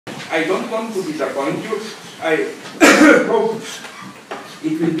I don't want to disappoint you. I hope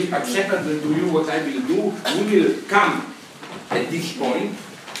it will be acceptable to you what I will do. We will come at this point,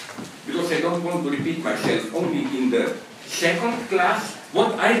 because I don't want to repeat myself, only in the second class.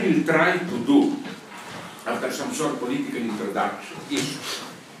 What I will try to do, after some short political introduction, is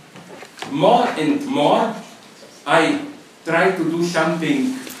more and more I try to do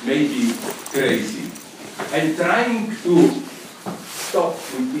something maybe crazy. I'm trying to stop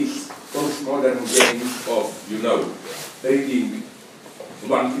with this postmodern games of, reading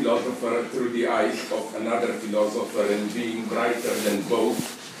one philosopher through the eyes of another philosopher and being brighter than both.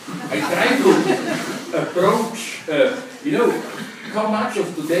 I try to approach, how much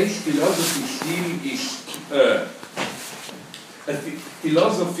of today's philosophy still is a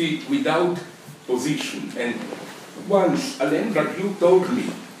philosophy without position. And once Alain Badiou told me,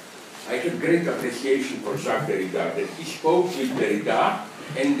 I have great appreciation for Jacques Derrida, that he spoke with Derrida,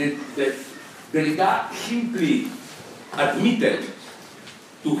 and that Derrida simply admitted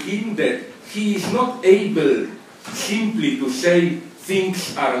to him that he is not able simply to say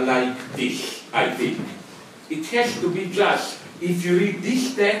things are like this, I think. It has to be just, if you read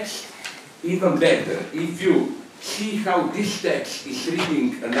this text, even better. If you see how this text is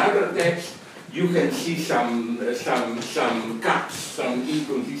reading another text, you can see some cuts, some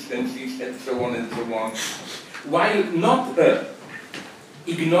inconsistencies, and so on and so on. While not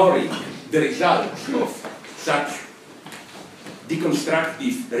ignoring the results of such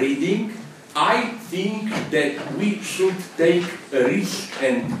deconstructive reading, I think that we should take a risk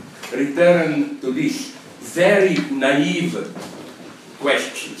and return to these very naive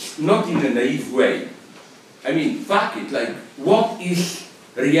questions, not in a naive way. I mean, fuck it, like, what is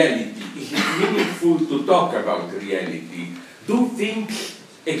reality? Is it meaningful to talk about reality? Do things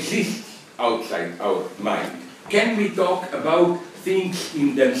exist outside our mind? Can we talk about things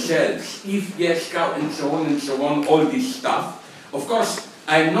in themselves? If yes, how, and so on, all this stuff. Of course,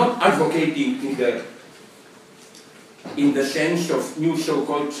 I'm not advocating in the sense of new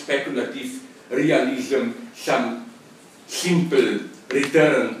so-called speculative realism, some simple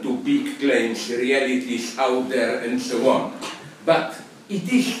return to big claims, realities out there, and so on. But it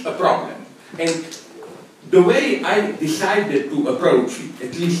is a problem. And the way I decided to approach it,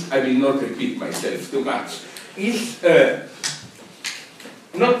 at least I will not repeat myself too much, is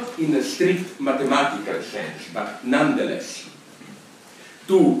not in a strict mathematical sense, but nonetheless,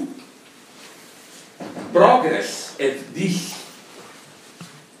 to progress at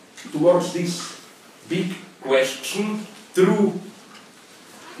towards this big question through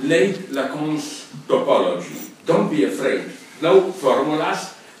late Lacan's topology. Don't be afraid. No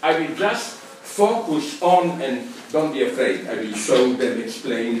formulas. I will just focus on, and don't be afraid, I will show them,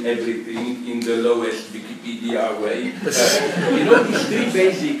 explain everything in the lowest Wikipedia way. These three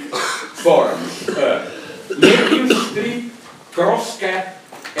basic forms. Medius strip, cross-cap,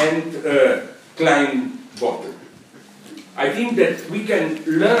 and Klein bottle. I think that we can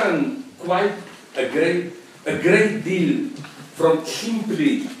learn quite a great deal from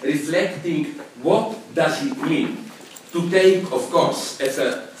simply reflecting what does it mean to take, of course, as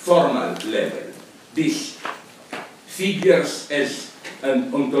a formal level, these figures as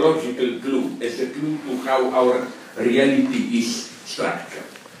an ontological clue, as a clue to how our reality is structured.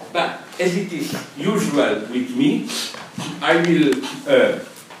 But as it is usual with me, I will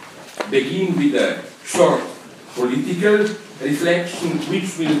begin with a short political reflection,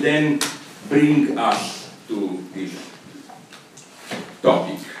 which will then bring us to this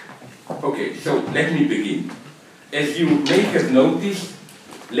topic. Okay, so let me begin. As you may have noticed,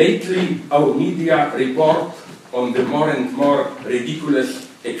 lately our media report on the more and more ridiculous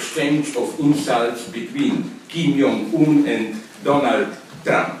exchange of insults between Kim Jong-un and Donald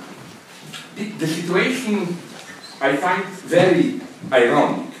Trump. The situation I find very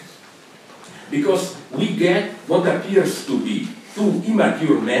ironic, because we get what appears to be two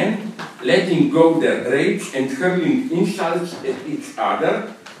immature men letting go their rage and hurling insults at each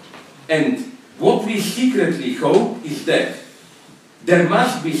other, and what we secretly hope is that there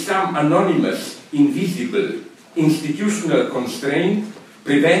must be some anonymous, invisible, institutional constraint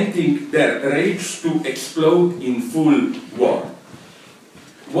preventing their rage to explode in full war.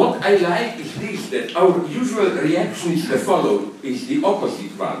 What I like is this, that our usual reaction is the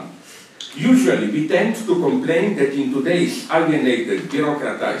opposite one. Usually we tend to complain that in today's alienated,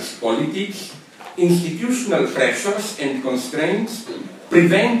 bureaucratized politics, institutional pressures and constraints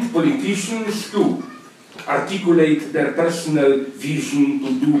prevent politicians to articulate their personal vision,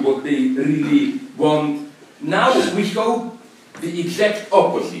 to do what they really want. Now we hope the exact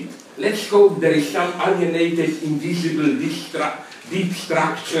opposite. Let's hope there is some alienated, invisible, deep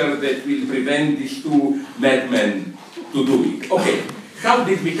structure that will prevent these two madmen to do it. Okay, how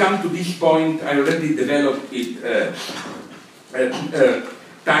did we come to this point? I already developed it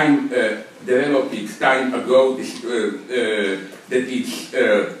time ago. That it's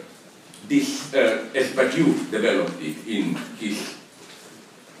as Badiou developed it in his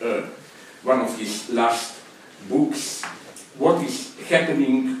one of his last books. What is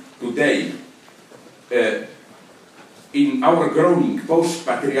happening today in our growing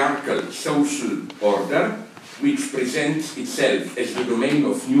post-patriarchal social order, which presents itself as the domain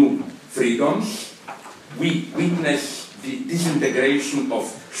of new freedoms, we witness the disintegration of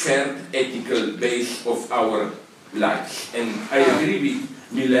shared ethical base of our lives. And I agree with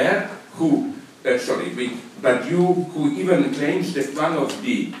Miller, with Badiou, who even claims that one of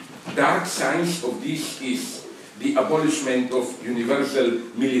the dark sides of this is the abolishment of universal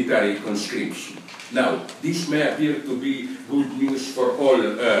military conscription. Now, this may appear to be good news for all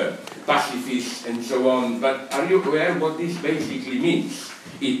pacifists and so on, but are you aware what this basically means?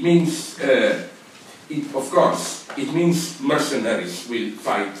 It means, of course, it means mercenaries will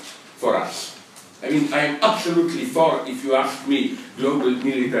fight for us. I mean, I am absolutely for, if you ask me, global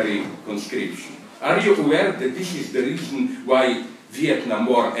military conscription. Are you aware that this is the reason why Vietnam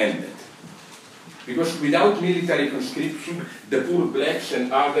War ended? Because without military conscription, the poor blacks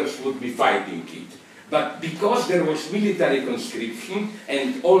and others would be fighting it. But because there was military conscription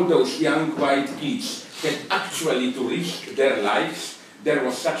and all those young white kids had actually to risk their lives, there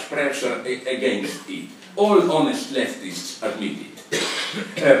was such pressure against it. All honest leftists admit it.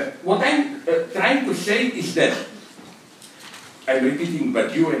 What I'm trying to say is that, I'm repeating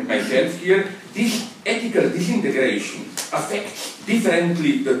Badiou and myself here, this ethical disintegration affects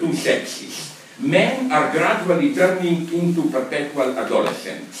differently the two sexes. Men are gradually turning into perpetual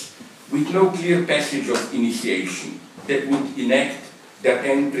adolescents, with no clear passage of initiation that would enact their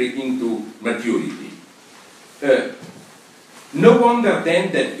entry into maturity. No wonder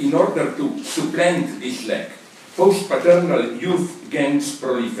then that in order to supplant this lack, post-paternal youth gangs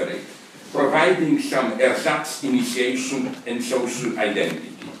proliferate, providing some ersatz initiation and social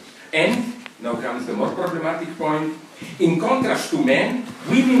identity. And, now comes the more problematic point, in contrast to men,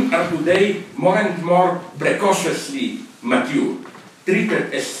 women are today more and more precociously mature,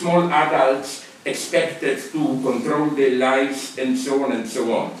 treated as small adults, expected to control their lives, and so on and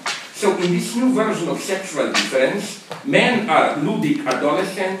so on. So in this new version of sexual difference, men are ludic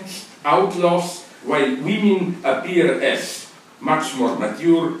adolescents, outlaws, while women appear as much more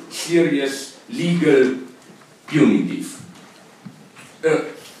mature, serious, legal, punitive.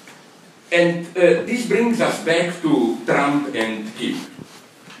 This brings us back to Trump and Kim.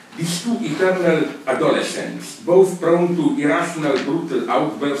 These two eternal adolescents, both prone to irrational, brutal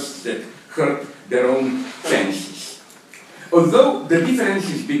outbursts that hurt their own senses. Although the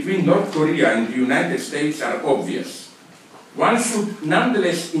differences between North Korea and the United States are obvious, one should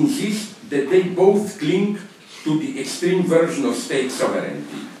nonetheless insist that they both cling to the extreme version of state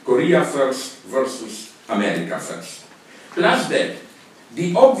sovereignty, Korea first versus America first. Plus that,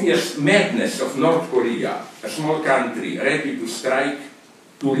 the obvious madness of North Korea, a small country ready to strike,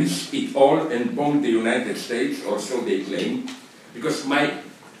 to risk it all and bomb the United States, or so they claim, because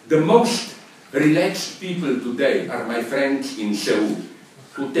the most relaxed people today are my friends in Seoul,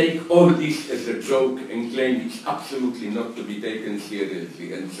 who take all this as a joke and claim it's absolutely not to be taken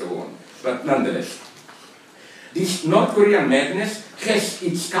seriously and so on. But nonetheless, this North Korean madness has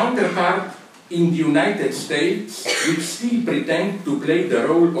its counterpart in the United States, which still pretend to play the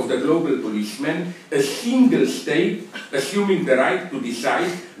role of the global policeman, a single state assuming the right to decide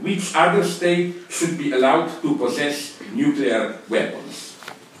which other state should be allowed to possess nuclear weapons.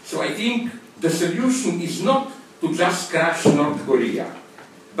 So I think the solution is not to just crush North Korea,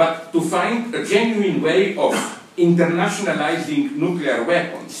 but to find a genuine way of internationalizing nuclear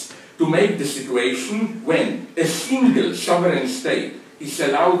weapons to make the situation when a single sovereign state is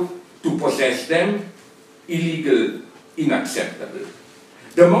allowed to possess them illegal, unacceptable.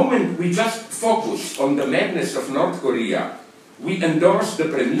 The moment we just focus on the madness of North Korea, we endorse the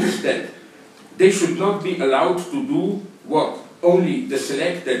premise that they should not be allowed to do what only the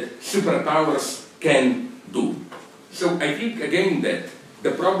selected superpowers can do. So I think again that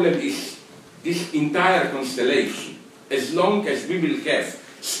the problem is this entire constellation. As long as we will have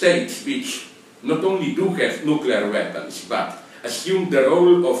states which not only do have nuclear weapons, but assume the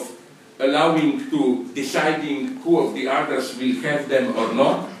role of allowing to deciding who of the others will have them or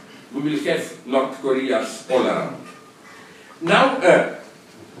not, we will have North Koreas all around. Now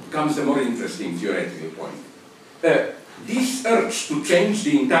comes the more interesting theoretical point. This urge to change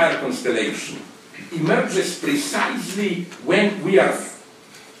the entire constellation emerges precisely when we are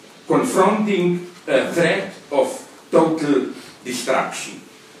confronting a threat of total destruction.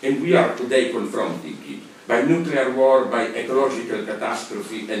 And we are today confronting it by nuclear war, by ecological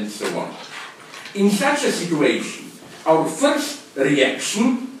catastrophe, and so on. In such a situation, our first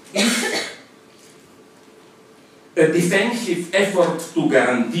reaction is a defensive effort to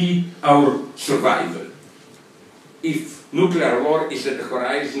guarantee our survival. If nuclear war is at the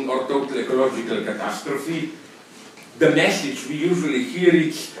horizon or total ecological catastrophe, the message we usually hear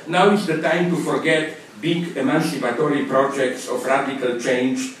is, now is the time to forget big emancipatory projects of radical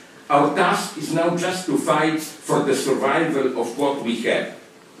change. Our task is now just to fight for the survival of what we have,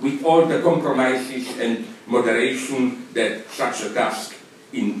 with all the compromises and moderation that such a task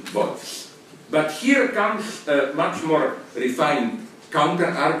involves. But here comes a much more refined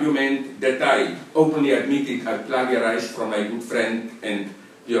counter-argument that I openly admitted I plagiarized from my good friend and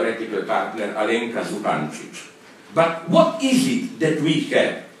theoretical partner Alenka Zupancic. But what is it that we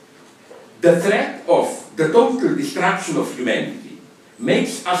have? The threat of the total destruction of humanity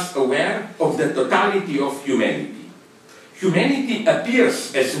makes us aware of the totality of humanity. Humanity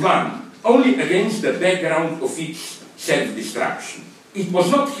appears as one only against the background of its self-destruction. It was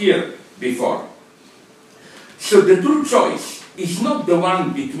not here before. So the true choice is not the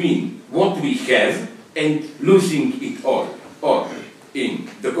one between what we have and losing it all, or in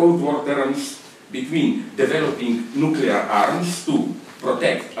the Cold War terms, between developing nuclear arms to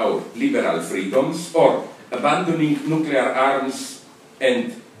protect our liberal freedoms, or abandoning nuclear arms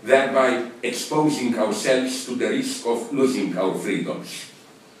and thereby exposing ourselves to the risk of losing our freedoms.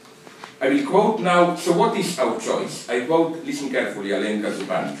 I will quote now, so what is our choice? I quote, listen carefully, Alenka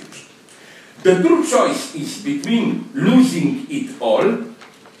Zupancic. The true choice is between losing it all,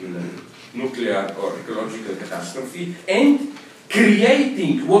 in a nuclear or ecological catastrophe, and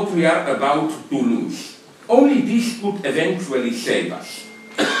creating what we are about to lose. Only this could eventually save us.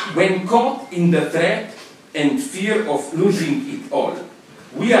 When caught in the threat and fear of losing it all,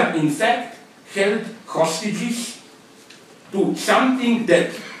 we are in fact held hostages to something that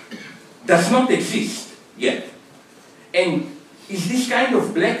does not exist yet. And is this kind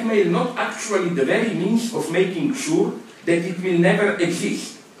of blackmail not actually the very means of making sure that it will never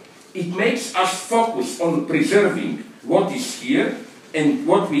exist? It makes us focus on preserving what is here and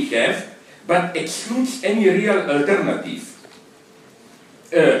what we have, but excludes any real alternative,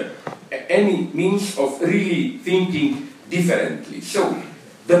 any means of really thinking differently. So,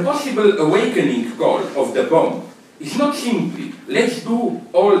 the possible awakening call of the bomb is not simply, let's do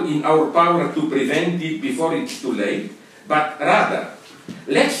all in our power to prevent it before it's too late, but rather,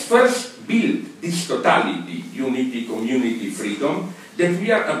 let's first build this totality, unity, community, freedom, that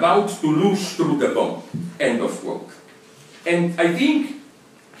we are about to lose through the bomb. End of quote. And I think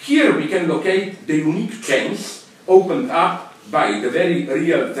here we can locate the unique chance opened up by the very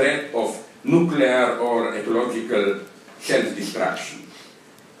real threat of nuclear or ecological self-destruction.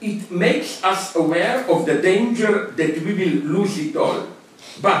 It makes us aware of the danger that we will lose it all.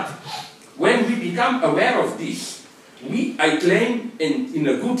 But when we become aware of this, we, I claim, and in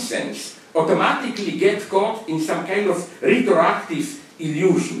a good sense, automatically get caught in some kind of retroactive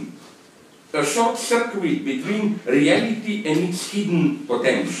illusion, a short circuit between reality and its hidden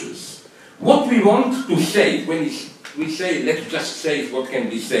potentials. What we want to save, when we say, let's just save what can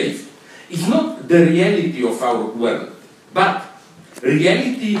be saved, is not the reality of our world, but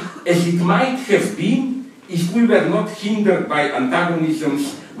reality as it might have been if we were not hindered by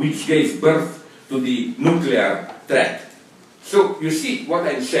antagonisms which gave birth to the nuclear threat. So you see what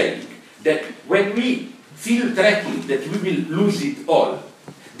I'm saying, that when we feel threatened that we will lose it all,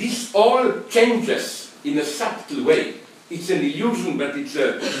 this all changes in a subtle way. It's an illusion, but it's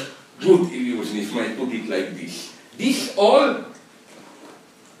a good illusion, if I put it like this. This all,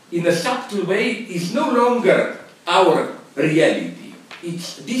 in a subtle way, is no longer our reality.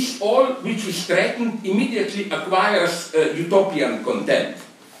 It's this all which is threatened immediately acquires utopian content.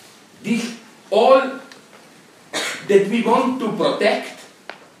 This all that we want to protect,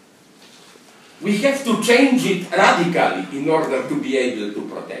 we have to change it radically in order to be able to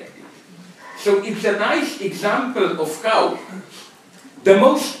protect it. So it's a nice example of how the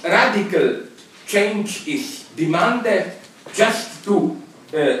most radical change is demanded just to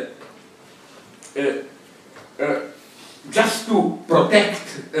protect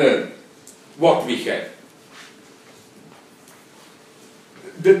what we have.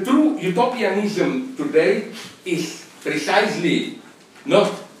 The true utopianism today is precisely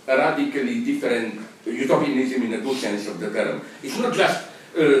not a radically different utopianism in a good sense of the term. It's not just,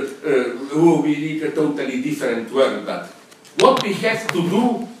 we live a totally different world, but what we have to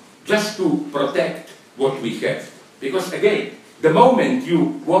do just to protect what we have. Because again, the moment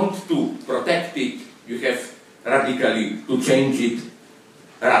you want to protect it, you have radically to change it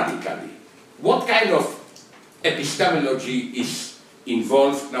radically. What kind of epistemology is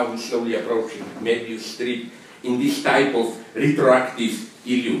involved, now we're slowly approaching Medius Street, in this type of retroactive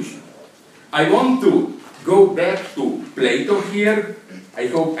illusion? I want to go back to Plato here. I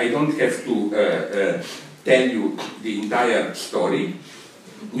hope I don't have to tell you the entire story.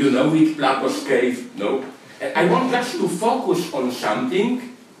 You know it, Plato's cave, no? I want just to focus on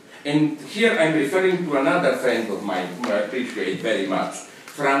something, and here I'm referring to another friend of mine whom I appreciate very much,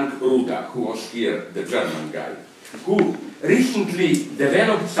 Frank Ruda, who was here, the German guy, who recently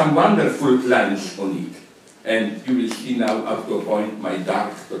developed some wonderful lines on it. And you will see now, up to a point, my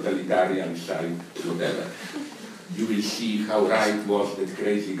dark totalitarian side, whatever. You will see how right was that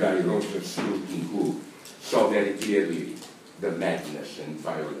crazy guy, Roger Scruton, who saw very clearly the madness and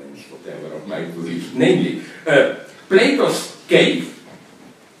violence, whatever, of my beliefs. Namely, Plato's cave.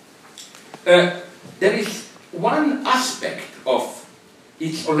 There is one aspect of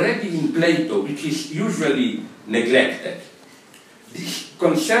it's already in Plato, which is usually neglected. This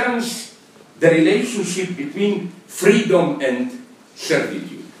concerns the relationship between freedom and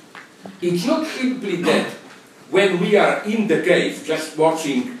servitude. It's not simply that when we are in the cave, just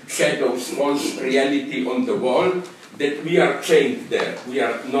watching shadows, false reality on the wall, that we are chained there, we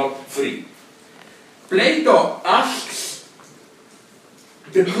are not free. Plato asks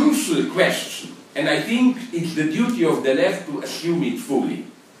the crucial question, and I think it's the duty of the left to assume it fully.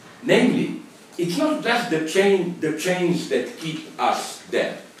 Namely, it's not just the chains that keep us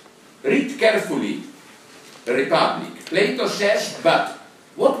there. Read carefully Republic. Plato says, but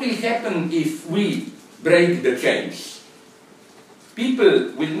what will happen if we break the chains?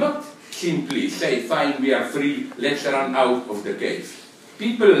 People will not simply say, fine, we are free, let's run out of the cave.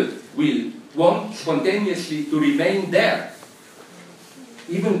 People will want spontaneously to remain there,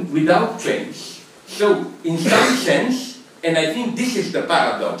 even without chains. So, in some sense, and I think this is the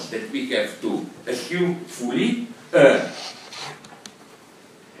paradox that we have to assume fully,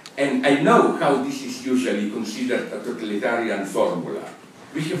 and I know how this is usually considered a totalitarian formula.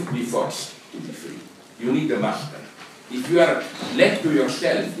 We have to be forced to be free. You need a master. If you are left to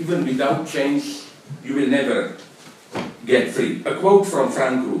yourself, even without chains, you will never get free. A quote from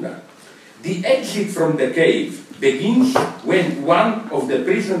Frank Ruda. The exit from the cave begins when one of the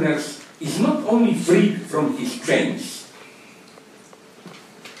prisoners is not only freed from his chains,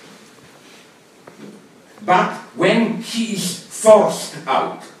 but when he is forced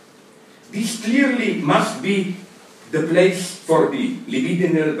out. This clearly must be the place for the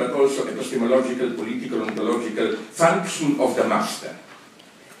libidinal but also epistemological, political, ontological function of the master.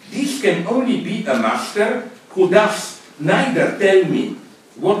 This can only be a master who does neither tell me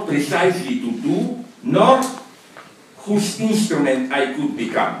what precisely to do, nor whose instrument I could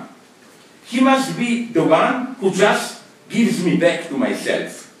become. He must be the one who just gives me back to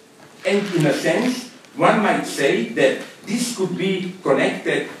myself. And in a sense, one might say that this could be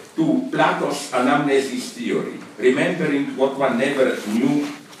connected to Plato's anamnesis theory, remembering what one never knew,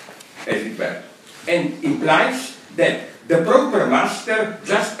 as it were, and implies that the proper master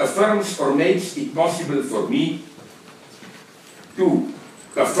just affirms or makes it possible for me to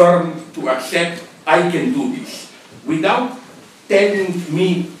affirm, to accept, I can do this, without telling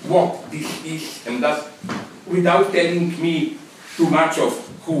me what this is, and thus without telling me too much of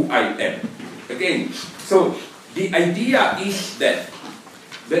who I am. Again, so the idea is that,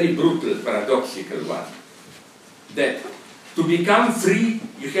 very brutal, paradoxical one, that to become free,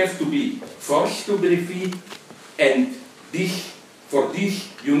 you have to be forced to be free, and for this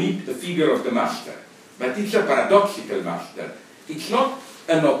you need the figure of the master. But it's a paradoxical master. It's not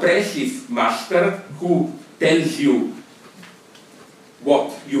an oppressive master who tells you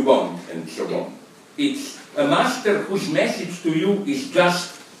what you want and so on. It's a master whose message to you is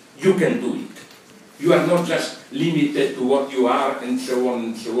just, you can do it. You are not just limited to what you are and so on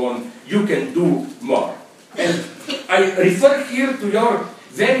and so on. You can do more. And I refer here to your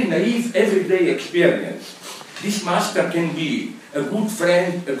very naive everyday experience. This master can be a good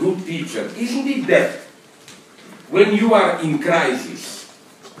friend, a good teacher. Isn't it that when you are in crisis,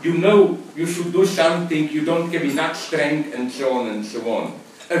 you know you should do something, you don't have enough strength and so on and so on.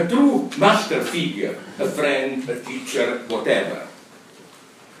 A true master figure, a friend, a teacher, whatever.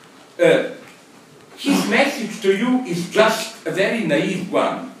 His message to you is just a very naive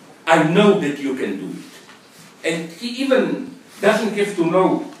one. I know that you can do it. And he even doesn't have to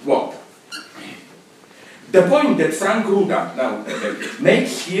know what. The point that Frank Ruda now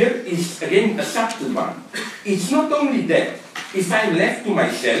makes here is again a subtle one. It's not only that if I'm left to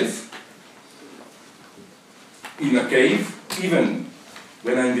myself in a cave, even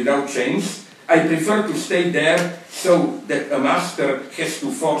when I'm without chains, I prefer to stay there so that a master has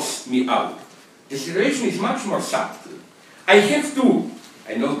to force me out. The situation is much more subtle. I have to,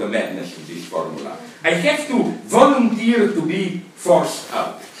 I know the madness of this formula, I have to volunteer to be forced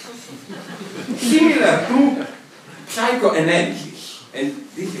out. Similar to psychoanalysis, and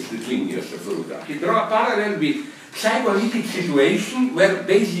this is the genius of Ruda. He draws a parallel with psychoanalytic situation where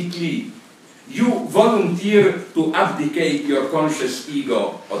basically you volunteer to abdicate your conscious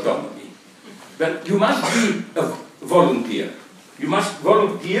ego autonomy. But you must be a volunteer. You must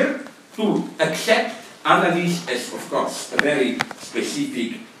volunteer to accept analysis as, of course, a very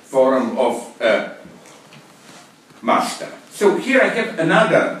specific form of master. So here I have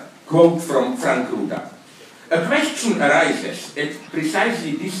another quote from Frank Ruda. A question arises at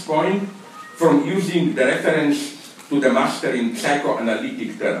precisely this point from using the reference to the master in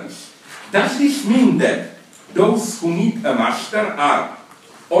psychoanalytic terms. Does this mean that those who need a master are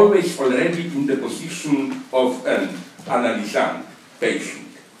always already in the position of an analysant patient?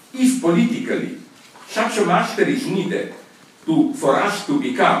 If politically such a master is needed for us to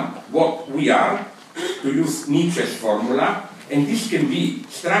become what we are, to use Nietzsche's formula, and this can be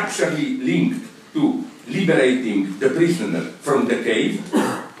structurally linked to liberating the prisoner from the cave,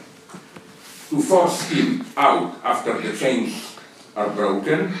 to force him out after the chains are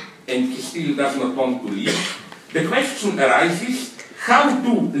broken, and he still does not want to leave. The question arises how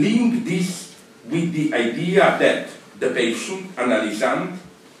to link this with the idea that the patient, analysant,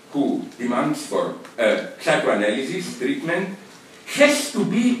 who demands for psychoanalysis treatment, has to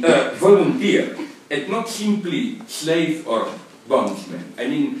be a volunteer and not simply slave or bondsman. I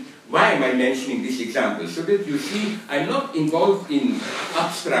mean, why am I mentioning this example? So that you see, I'm not involved in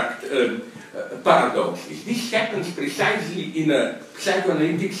abstract paradoxes. This happens precisely in a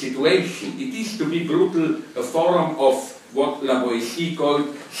psychoanalytic situation. It is, to be brutal, a form of what Lavoisier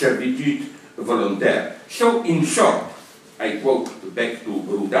called servitude volontaire. So, in short, I quote back to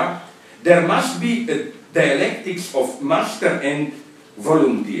Ruda, there must be a dialectics of master and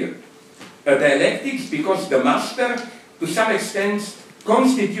volunteer. A dialectics because the master, to some extent,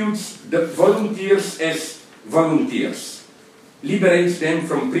 constitutes the volunteers as volunteers, liberates them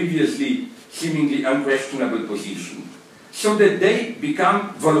from previously seemingly unquestionable position, so that they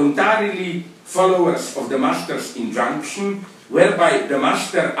become voluntarily followers of the master's injunction, whereby the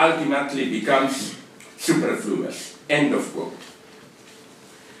master ultimately becomes superfluous. End of quote.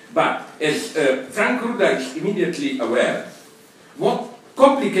 But as Frank Ruda is immediately aware, what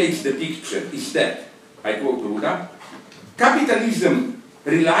complicates the picture is that, I quote Ruda, capitalism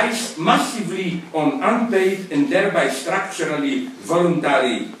relies massively on unpaid and thereby structurally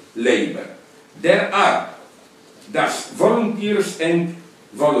voluntary labor. There are thus volunteers and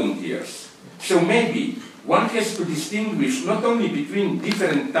volunteers. So maybe one has to distinguish not only between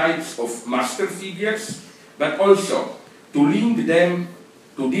different types of master figures, but also to link them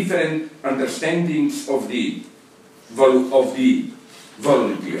to different understandings of the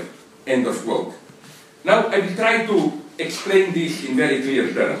volunteer. End of quote. Now I will try to explain this in very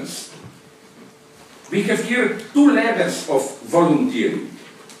clear terms. We have here two levels of volunteering.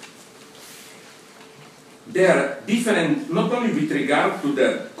 They are different not only with regard to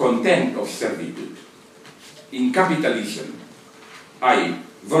the content of servitude. In capitalism, I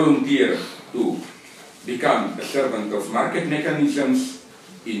volunteer to become a servant of market mechanisms.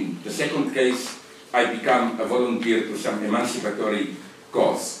 In the second case, I become a volunteer to some emancipatory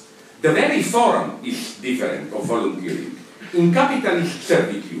cause. The very form is different of volunteering. In capitalist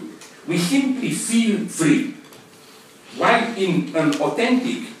servitude, we simply feel free, while in an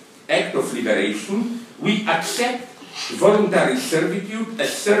authentic act of liberation, we accept voluntary servitude as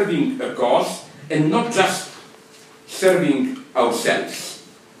serving a cause and not just serving ourselves.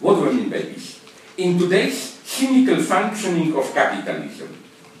 What do I mean by this? In today's cynical functioning of capitalism,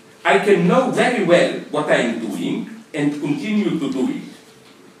 I can know very well what I am doing and continue to do it.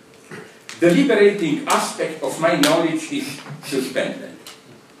 The liberating aspect of my knowledge is suspended.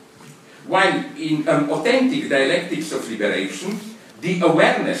 While in an authentic dialectics of liberation, the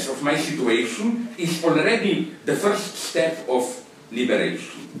awareness of my situation is already the first step of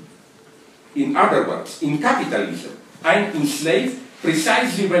liberation. In other words, in capitalism, I am enslaved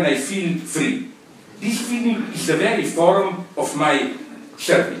precisely when I feel free. This feeling is the very form of my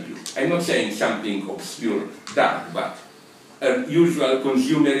servitude. I'm not saying something obscure, dark, but a usual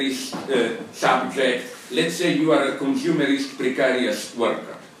consumerist subject. Let's say you are a consumerist precarious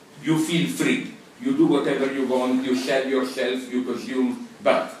worker. You feel free. You do whatever you want, you sell yourself, you consume.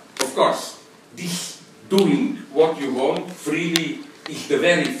 But, of course, this doing what you want freely is the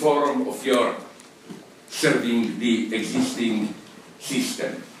very form of your serving the existing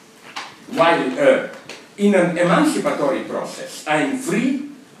system. While in an emancipatory process, I am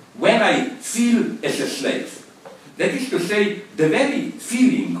free when I feel as a slave. That is to say, the very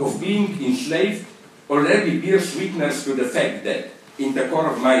feeling of being enslaved already bears witness to the fact that in the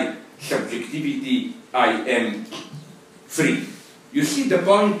core of my subjectivity, I am free. You see the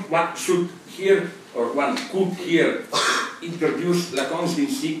point, one should here, or one could here, introduce Lacan's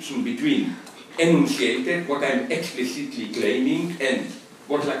distinction between enunciated, what I'm explicitly claiming, and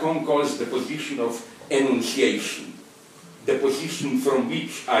what Lacan calls the position of enunciation, the position from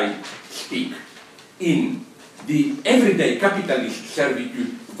which I speak. In the everyday capitalist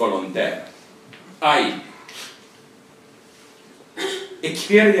servitude volontaire, I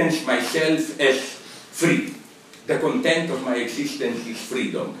experience myself as free. The content of my existence is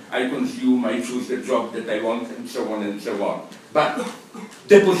freedom. I consume, I choose the job that I want, and so on and so on. But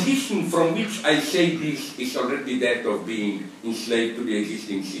the position from which I say this is already that of being enslaved to the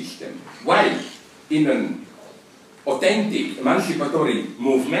existing system. While in an authentic emancipatory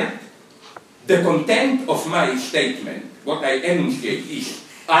movement, the content of my statement, what I enunciate, is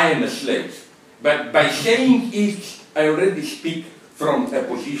I am a slave. But by saying it, I already speak from a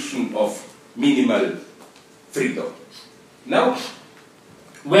position of minimal freedom. Now,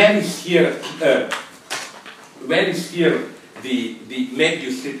 where is here the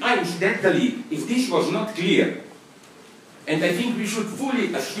medius? Incidentally, if this was not clear, and I think we should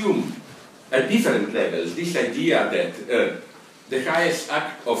fully assume at different levels this idea that the highest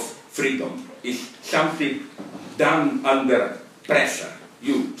act of freedom is something done under pressure.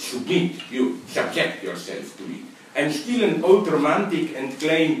 You submit, you subject yourself to it. I'm still an old romantic and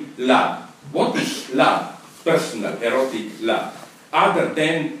claim love. What is love? Personal, erotic love, other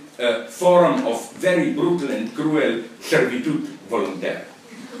than a form of very brutal and cruel servitude volontaire.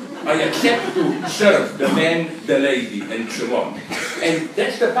 I accept to serve the man, the lady, and so on. And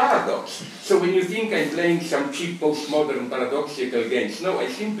that's the paradox. So when you think I'm playing some cheap postmodern paradoxical games, no, I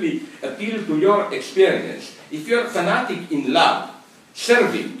simply appeal to your experience. If you're fanatic in love,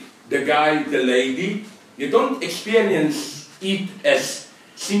 serving the guy, the lady, you don't experience it as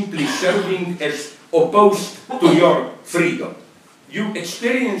simply serving as opposed to your freedom. You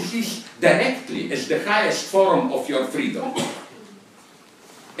experience this directly as the highest form of your freedom.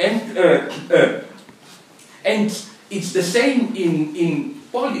 And it's the same in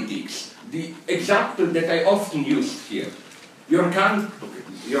politics. The example that I often use here. Your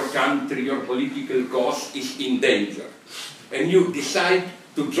country, your political cause is in danger. And you decide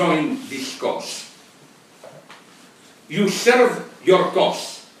to join this cause. You serve your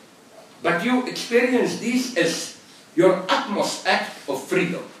cause. But you experience this as your utmost act of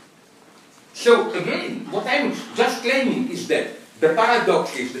freedom. So again, what I'm just claiming is that the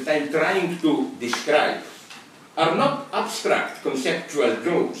paradoxes that I'm trying to describe are not abstract conceptual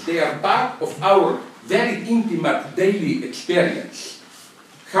jokes. They are part of our very intimate daily experience.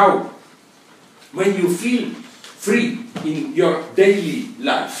 How, when you feel free in your daily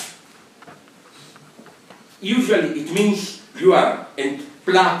life, usually it means you are, and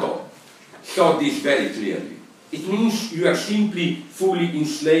Plato saw this very clearly, it means you are simply fully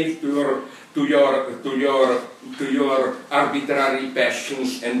enslaved to your arbitrary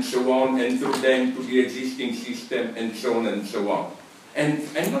passions and so on, and through them to the existing system and so on and so on. And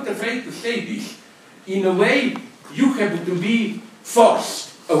I'm not afraid to say this. In a way, you have to be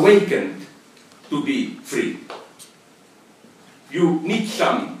forced, awakened to be free. You need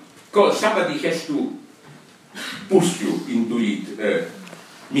somebody has to push you into it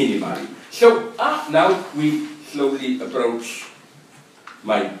minimally. So now we slowly approach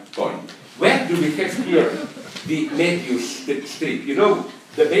my point. Where do we have here the medius strip? You know,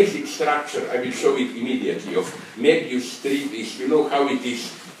 the basic structure, I will show it immediately, of medius strip is, you know how it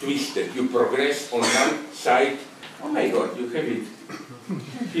is twisted. You progress on one side. Oh my God, you have it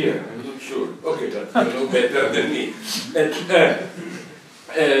here, I'm not sure. Okay, but you know better than me.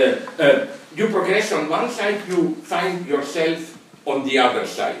 You progress on one side, you find yourself on the other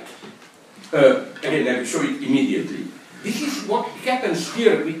side. Again, I will show it immediately. This is what happens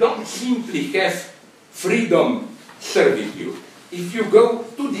here. We don't simply have freedom servitude. If you go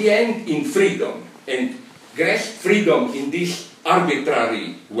to the end in freedom and grasp freedom in this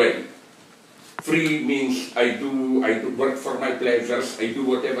arbitrary way, free means I do work for my pleasures, I do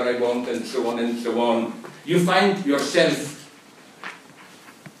whatever I want, and so on and so on. You find yourself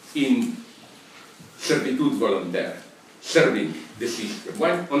in servitude volontaire, serving the system.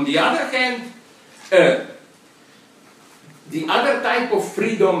 While on the other hand, the other type of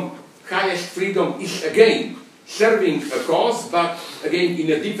freedom highest freedom is again serving a cause, but again in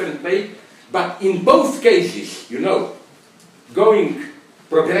a different way. But in both cases, you know,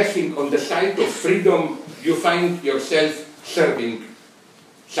 progressing on the side of freedom, you find yourself serving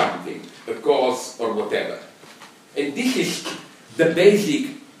something, a cause or whatever. And this is the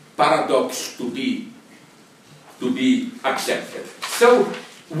basic paradox to be accepted. So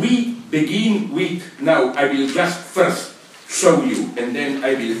we begin with, now I will just first show you and then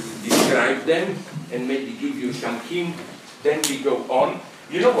I will describe them and maybe give you some hint, then we go on.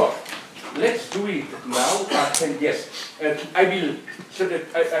 You know what? Let's do it now, and yes, I will, so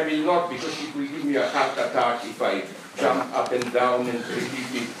that I will not, because it will give me a heart attack if I jump up and down and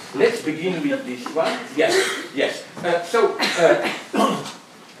repeat it. Let's begin with this one. Yes, yes.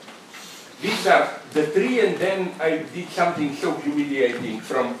 These are the three, and then I did something so humiliating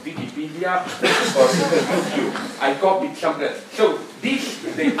from Wikipedia or YouTube. I copied something. So this,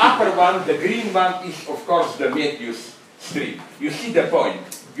 the upper one, the green one, is of course the medius strip. You see the point.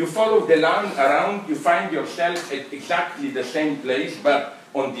 You follow the line around, you find yourself at exactly the same place, but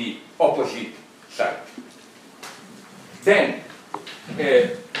on the opposite side. Then,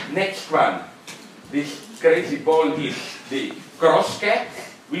 next one, this crazy ball is the crosscat,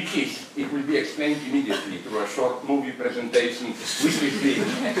 which is, it will be explained immediately through a short movie presentation, which is the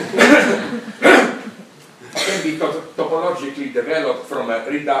can be topologically developed from a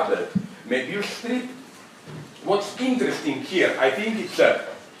redoubled medius strip. What's interesting here, I think it's a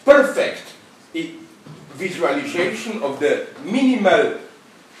perfect visualization of the minimal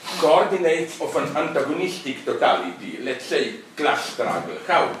coordinates of an antagonistic totality, let's say class struggle.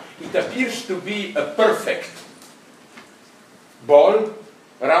 How? It appears to be a perfect ball,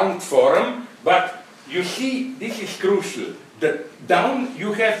 round form, but you see, this is crucial. The down,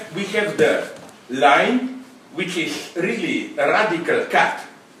 we have the line, which is really a radical cut.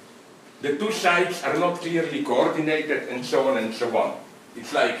 The two sides are not clearly coordinated, and so on and so on.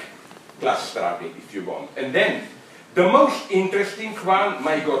 It's like class struggle, if you want. And then, the most interesting one,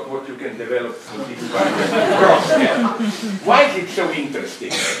 my God, what you can develop from this one, crosscat. Why is it so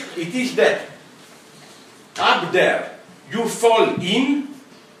interesting? It is that up there, you fall in,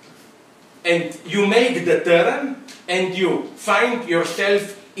 and you make the turn, and you find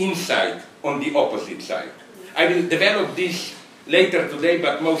yourself inside, on the opposite side. I will develop this later today,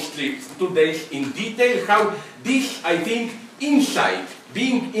 but mostly 2 days in detail, how this, I think, inside,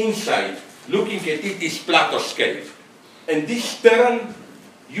 being inside, looking at it is Platoscape. And this turn,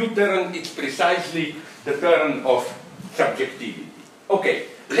 U-turn, it's precisely the turn of subjectivity. Okay,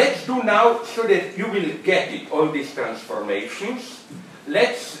 let's do now, so that you will get it, all these transformations.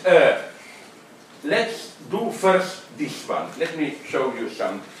 Let's do first this one. Let me show you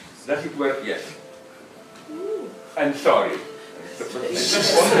some. Does it work? Yes. I'm sorry.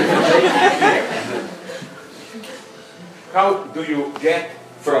 How do you get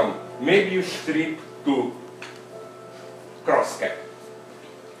from medius strip to crosscat?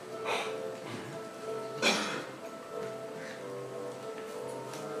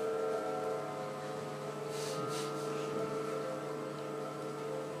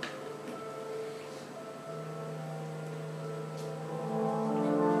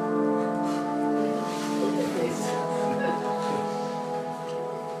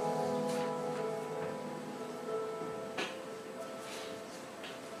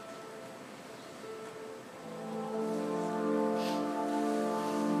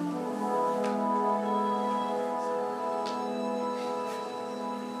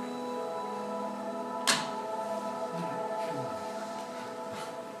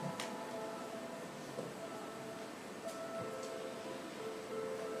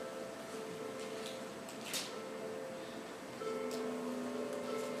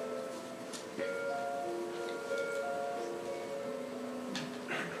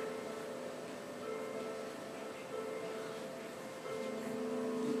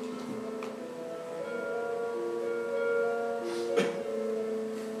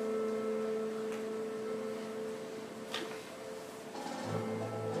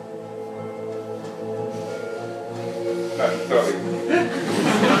 Sorry.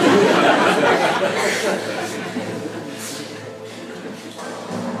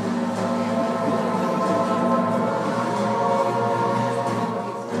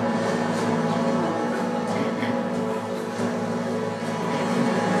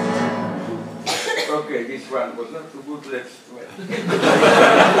 Okay, this one was not so good. Let's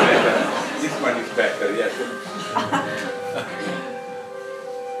this one is better, yes.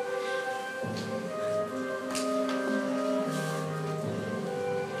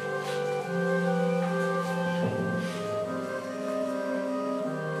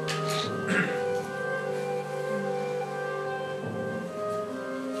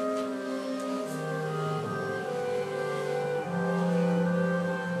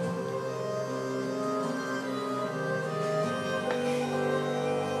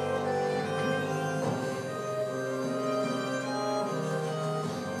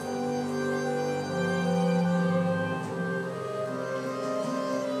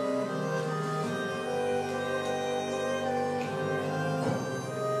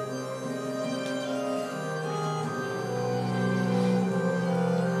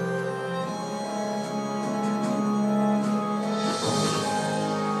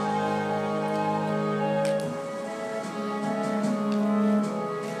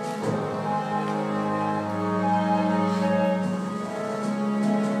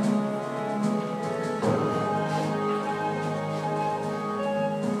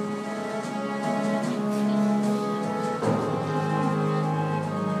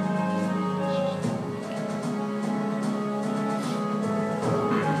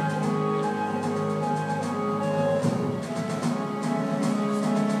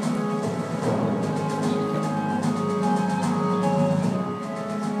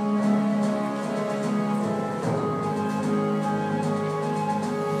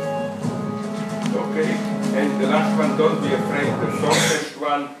 don't be afraid, the shortest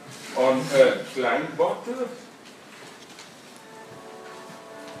one on a Klein bottle.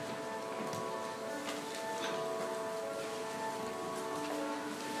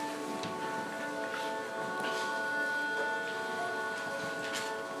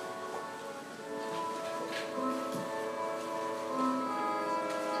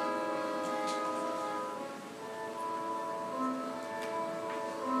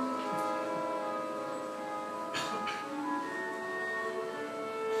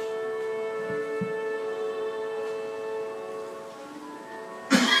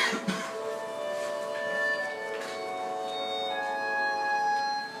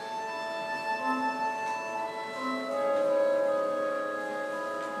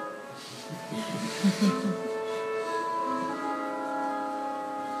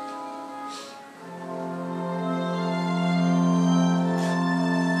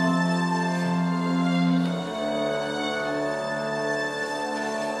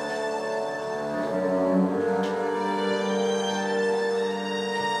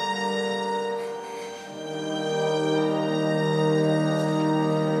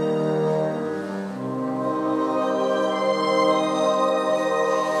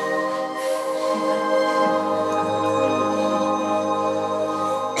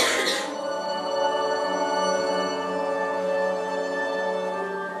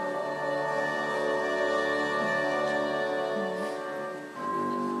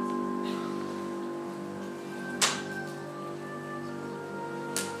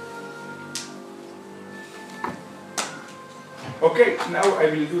 Okay, now I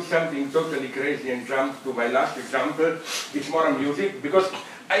will do something totally crazy and jump to my last example. It's more music, because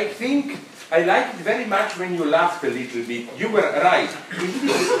I think I liked it very much when you laughed a little bit. You were right,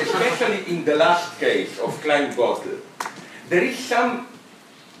 especially in the last case of Klein Bottle. There is some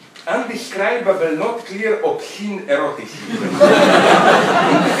undescribable, not clear, obscene eroticism. You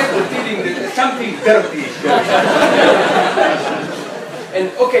get the feeling that something dirty is going on.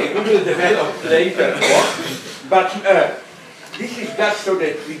 And okay, we will develop later what, but this is just so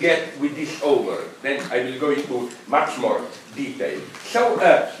that we get with this over. Then I will go into much more detail. So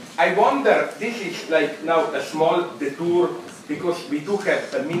I wonder, this is like now a small detour, because we do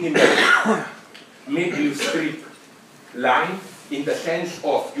have a minimal middle strip line, in the sense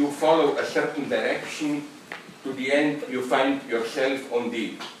of you follow a certain direction, to the end you find yourself on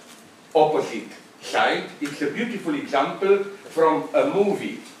the opposite side. It's a beautiful example from a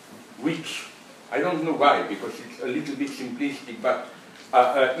movie, which I don't know why, because it's a little bit simplistic, but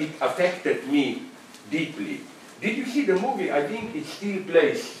it affected me deeply. Did you see the movie? I think it still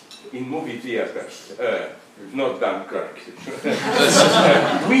plays in movie theaters, not Dunkirk.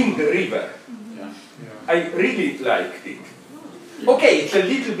 Wind River. Yeah. I really liked it. Okay, it's a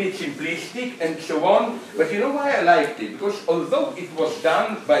little bit simplistic and so on, but you know why I liked it? Because although it was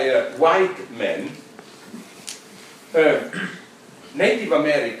done by a white man, Native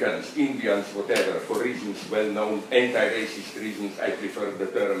Americans, Indians, whatever, for reasons well known, anti-racist reasons, I prefer the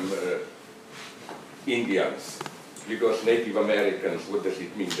term Indians. Because Native Americans, what does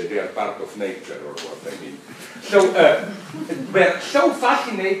it mean? That they are part of nature, or what I mean. So, were so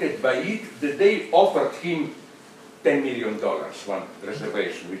fascinated by it that they offered him $10 million, one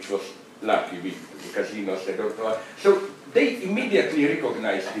reservation, which was lucky with the casinos. So they immediately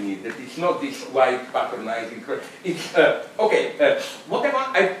recognized in it that it's not this white patronizing. It's, okay,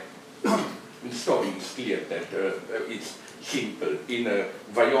 whatever the story is clear that it's simple. In a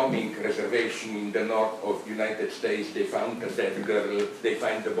Wyoming reservation in the north of the United States, they found a dead girl. They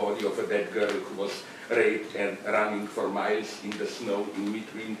find the body of a dead girl who was raped and running for miles in the snow in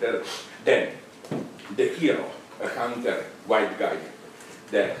midwinter. Then the hero, a hunter, white guy,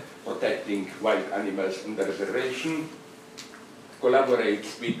 there protecting wild animals on the reservation,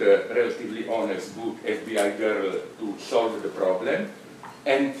 collaborates with a relatively honest, good FBI girl to solve the problem.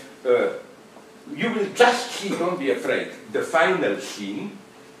 And you will just see, don't be afraid, the final scene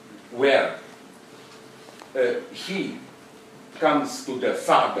where he comes to the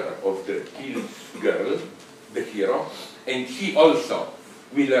father of the killed girl, the hero, and he also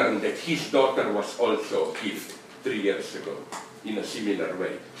will learn that his daughter was also killed 3 years ago in a similar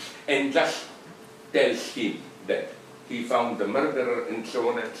way, and just tells him that he found the murderer and so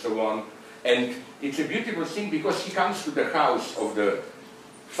on and so on. And it's a beautiful thing because he comes to the house of the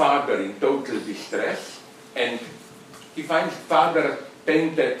father in total distress, and he finds father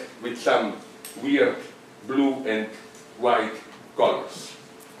painted with some weird blue and white colors,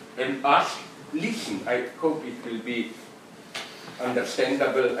 and asks, listen, I hope it will be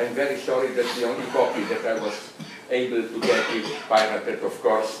understandable. I'm very sorry that the only copy that I was able to get it pirated, of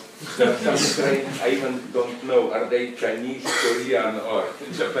course. There are some strains, I even don't know, are they Chinese, Korean, or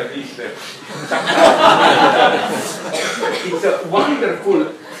Japanese? It's a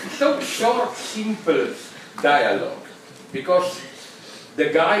wonderful, so short, simple dialogue, because the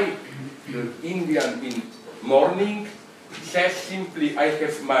guy, the Indian in mourning, says simply, I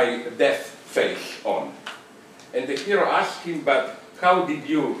have my death face on. And the hero asks him, but how did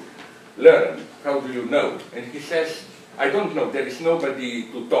you learn? How do you know? And he says, I don't know, there is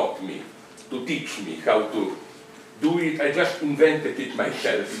nobody to taught me, to teach me how to do it. I just invented it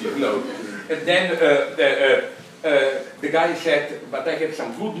myself, you know. And then the guy said, but I have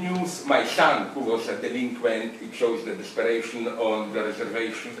some good news. My son, who was a delinquent, it shows the desperation on the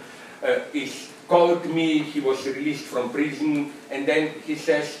reservation, called me. He was released from prison, and then he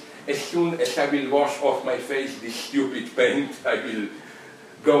says, as soon as I will wash off my face this stupid paint, I will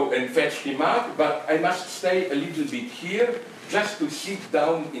go and fetch him up, but I must stay a little bit here, just to sit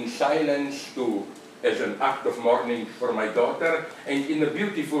down in silence as an act of mourning for my daughter. And in a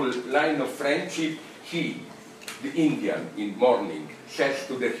beautiful line of friendship, he, the Indian in mourning, says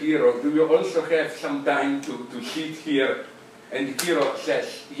to the hero, do you also have some time to sit here? And the hero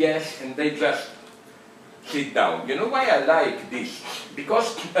says, yes, and they just sit down. You know why I like this?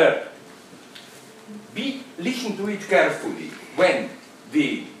 Because, listen to it carefully. When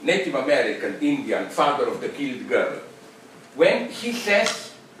the Native American Indian, father of the killed girl, when he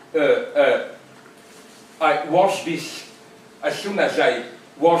says, I wash this, as soon as I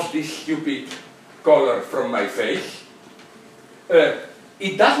wash this stupid color from my face,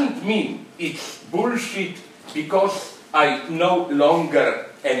 it doesn't mean it's bullshit because I no longer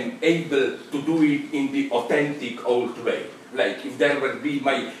am able to do it in the authentic old way. Like if there would be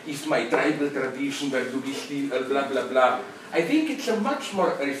my tribal tradition were to be still blah blah blah. I think it's a much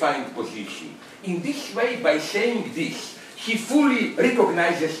more refined position. In this way, by saying this, he fully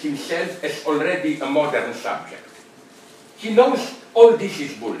recognizes himself as already a modern subject. He knows all this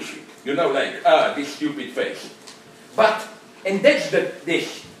is bullshit. You know, like, this stupid face. But, and that's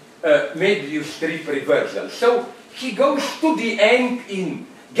this Medlius strip reversal. So he goes to the end in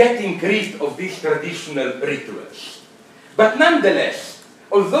getting rid of these traditional rituals. But nonetheless,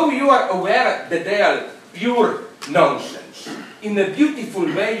 although you are aware that they are pure nonsense, in a beautiful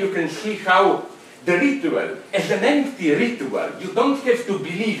way you can see how the ritual, as an empty ritual, you don't have to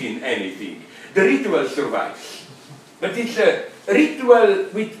believe in anything. The ritual survives. But it's a ritual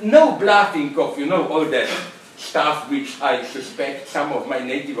with no bluffing of, you know, all that stuff which I suspect some of my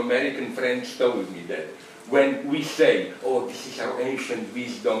Native American friends told me that when we say, oh, this is our ancient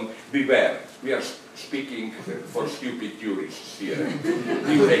wisdom, beware. We are speaking for stupid tourists here,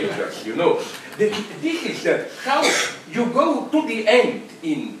 New Agers, you know. This is how you go to the end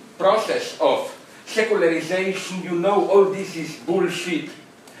in process of secularization, you know, all this is bullshit,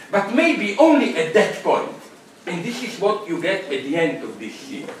 but maybe only at that point. And this is what you get at the end of this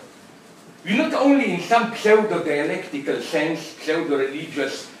scene. You not only in some pseudo-dialectical sense,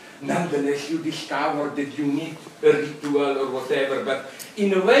 pseudo-religious, nonetheless you discover that you need a ritual or whatever, but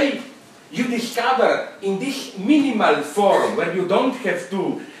in a way you discover in this minimal form where you don't have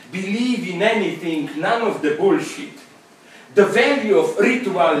to believe in anything, none of the bullshit, the value of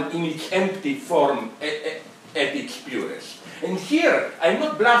ritual in its empty form at its purest. And here, I'm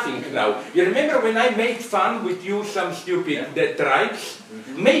not bluffing now. You remember when I made fun with you, some stupid tribes?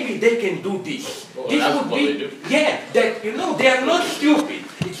 Maybe they can do this. Well, this that's would what be, they do. yeah, that, you know, they are not stupid.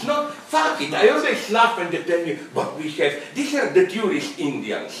 It's not, fuck it. I always laugh when they tell me, but we have, these are the tourist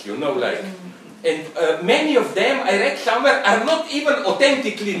Indians, you know, like. And many of them, I read somewhere, are not even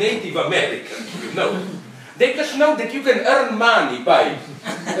authentically Native Americans, you know. They just know that you can earn money by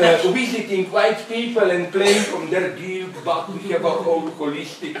visiting white people and playing on their guilt, but we have our own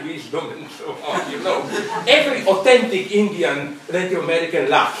holistic wisdom and so on, you know. Every authentic Indian, Native American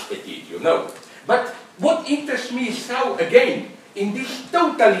laughs at it, you know. But what interests me is how, again, in this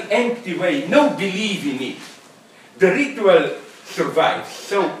totally empty way, no belief in it, the ritual survives.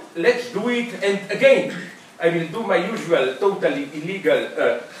 So let's do it, and again, I will do my usual totally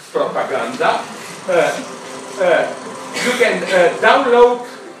illegal propaganda. You can download,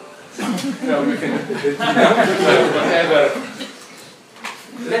 no, you can download whatever.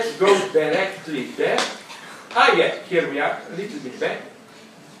 Let's go directly there. Ah, yeah, here we are, a little bit back.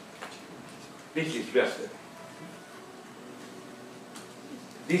 This is just it.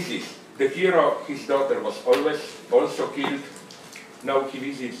 This is the hero, his daughter was always also killed. Now he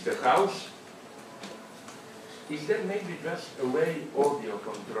visits the house. Is there maybe just a way audio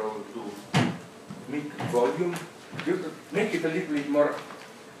control to make volume? You could make it a little bit more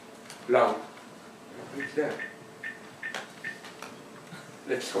loud. It's there.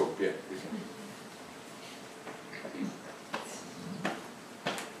 let's hope, yeah.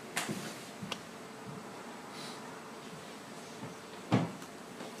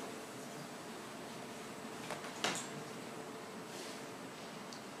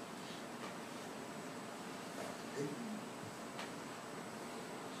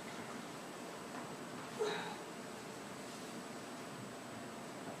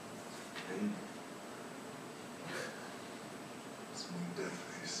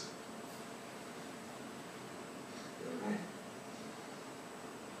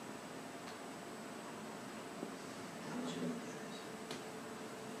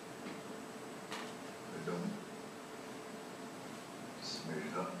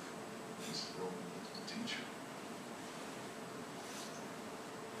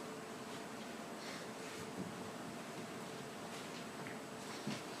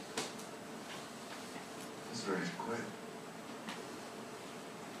 Ready to quit.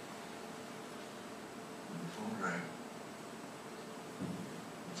 When the phone rang,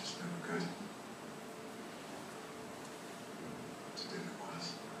 it just never could. Today it was.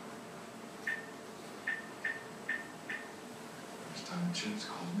 First time Chip's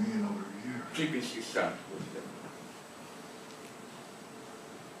called me in over a year. Chip is his son.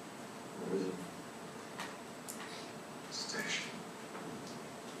 Where is it? Station.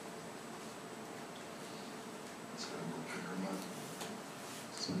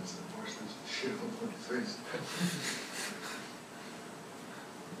 As soon as the horse leaves the shit on my face.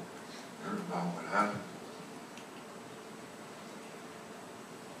 Heard about what happened.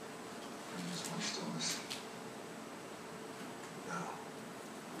 I just want stillness. Now.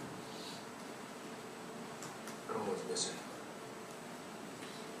 I don't know what's missing.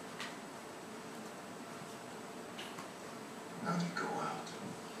 Now they go out.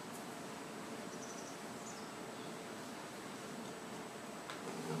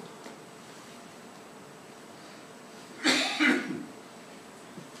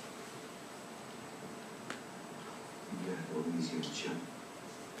 Easier to chill.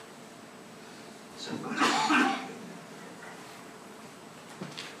 Somebody. Should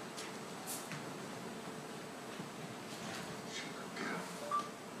go get him.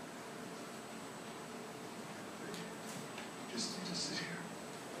 Just need to sit here.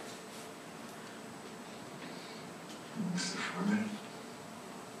 Sit for a minute.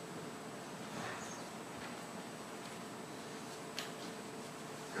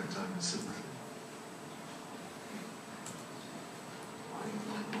 Got time to sit with him.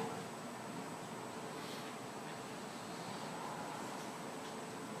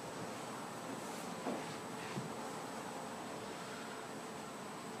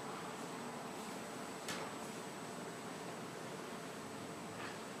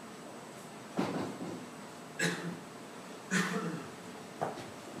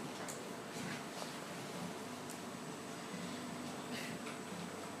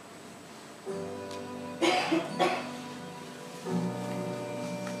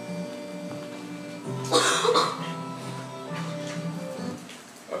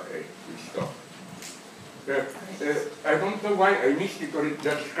 Okay, we stop. I don't know why I missed it or it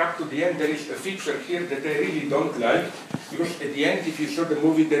just cut to the end. There is a feature here that I really don't like, because at the end, if you saw the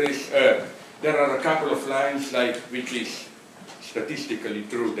movie, there are a couple of lines like, which is statistically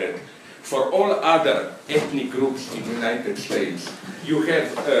true, that for all other ethnic groups in the United States, you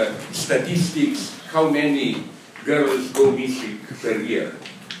have statistics how many girls go missing per year.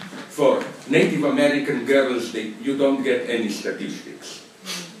 For Native American girls, you don't get any statistics.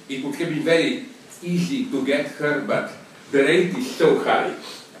 It would have been very easy to get her, but the rate is so high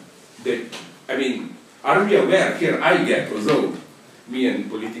that, I mean, are we aware, here I get, although me and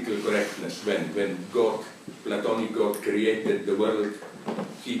political correctness, when God, Platonic God, created the world,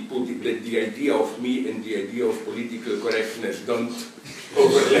 he put it that the idea of me and the idea of political correctness don't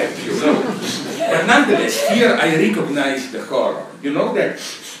overlap, you know. But nonetheless, here I recognize the horror. You know that,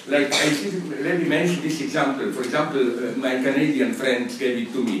 like, let me mention this example. For example, my Canadian friends gave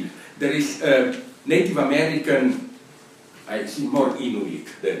it to me. There is a Native American, I think more Inuit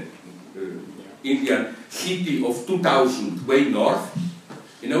than Indian, city of 2,000 way north.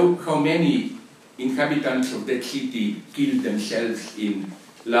 You know how many inhabitants of that city killed themselves in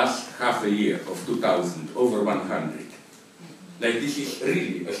last half a year of 2000, over 100. Like, this is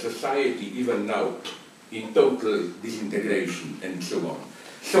really a society even now in total disintegration and so on.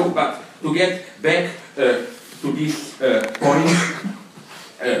 So, but to get back to this point,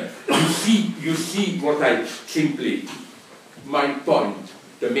 you see what I simply, my point,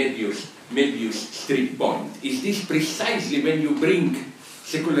 the medius strict point, is this precisely when you bring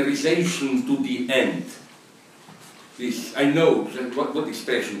secularization to the end. this, I know, what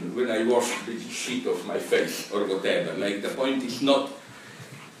expression, when I wash the sheet off my face or whatever, like the point is none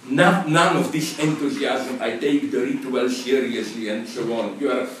of this enthusiasm, I take the ritual seriously and so on. You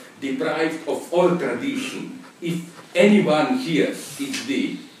are deprived of all tradition. If anyone here is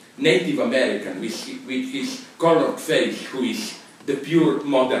the Native American with his colored face who is the pure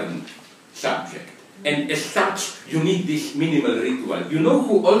modern subject. And as such, you need this minimal ritual. You know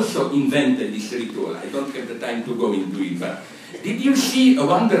who also invented this ritual? I don't have the time to go into it, but did you see a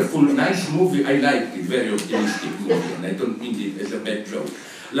wonderful, nice movie? I liked it, very optimistic movie, and I don't mean it as a bad joke.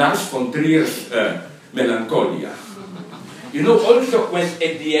 Lars von Trier's Melancholia. You know also when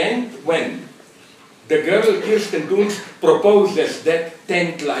at the end, when the girl Kirsten Dunst proposes that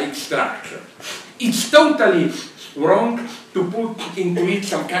tent-like structure, it's totally wrong to put into it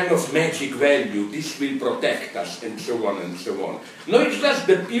some kind of magic value, this will protect us, and so on and so on. No, it's just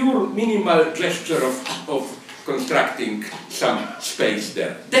the pure minimal gesture of constructing some space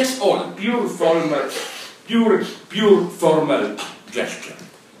there. That's all, pure formal gesture.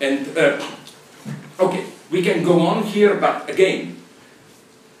 And, okay, we can go on here, but again,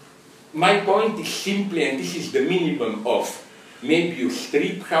 my point is simply, and this is the minimum of Möbius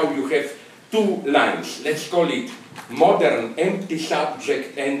strip, how you have two lines, let's call it modern empty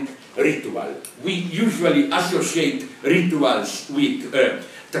subject and ritual. We usually associate rituals with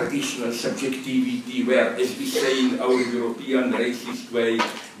traditional subjectivity, where, as we say in our European racist way,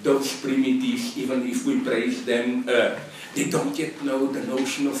 those primitives, even if we praise them, they don't yet know the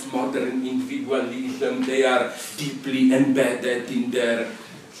notion of modern individualism. They are deeply embedded in their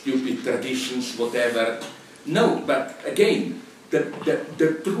stupid traditions, whatever. No, but again, the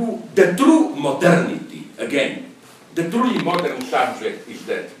true modernity, again, the truly modern subject is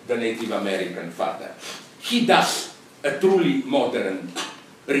that the Native American father. He does a truly modern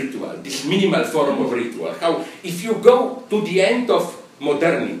ritual, this minimal form of ritual. How, if you go to the end of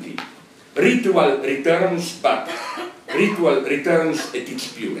modernity, ritual returns, but ritual returns at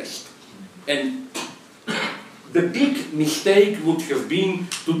its purest. And the big mistake would have been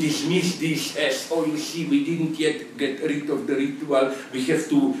to dismiss this as, oh, you see, we didn't yet get rid of the ritual, we have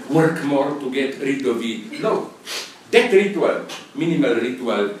to work more to get rid of it. No. That ritual, minimal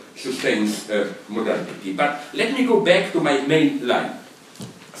ritual, sustains modernity. But let me go back to my main line.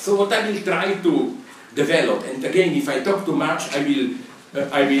 So what I will try to develop, and again, if I talk too much, I will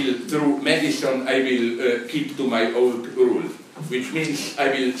through medicine, I will keep to my old rule, which means I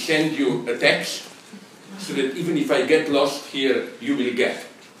will send you a text, so that even if I get lost here, you will get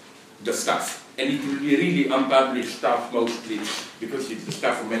the stuff. And it will be really unpublished stuff mostly, because it's the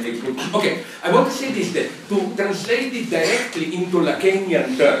stuff of many groups. Okay, I want to say this, that to translate it directly into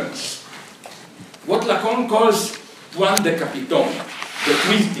Lacanian terms, what Lacan calls point de capiton, the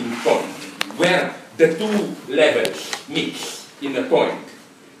twisting point, where the two levels mix in a point.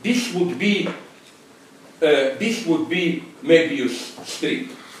 This would be Möbius strip.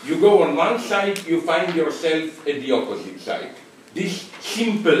 You go on one side, you find yourself at the opposite side. This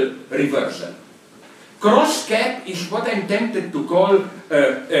simple reversal. Cross cap is what I'm tempted to call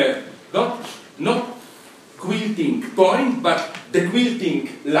not quilting point, but the quilting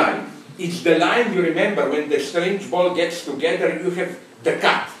line. It's the line, you remember, when the strange ball gets together, you have the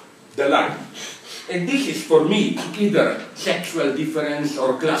cut, the line. And this is, for me, either sexual difference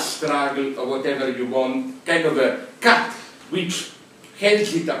or class struggle or whatever you want, kind of a cut which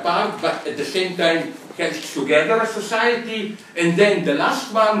holds it apart, but at the same time holds together a society. And then the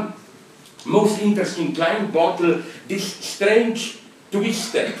last one, most interesting line, bottle, this strange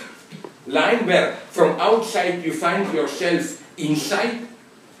twisted line where from outside you find yourself inside,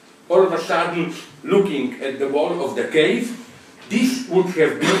 all of a sudden looking at the wall of the cave. This would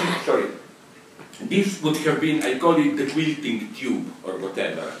have been, this would have been, I call it the quilting tube or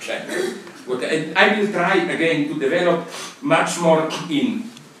whatever, channel. And I will try again to develop much more in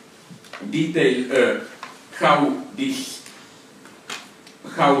detail how this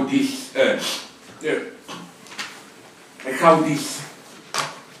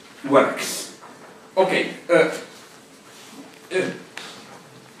works. Okay,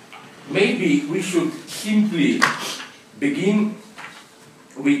 maybe we should simply begin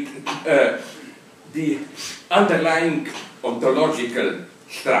with the underlying ontological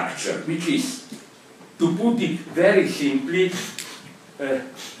structure, which is, to put it very simply,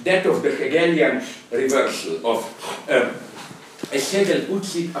 that of the Hegelian reversal of, as Hegel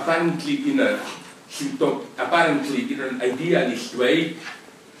puts it, apparently in an idealist way,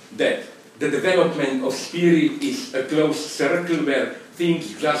 that the development of spirit is a closed circle where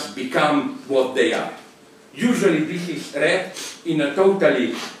things just become what they are. Usually this is read in a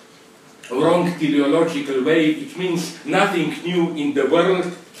totally wrong teleological way. It means nothing new in the world,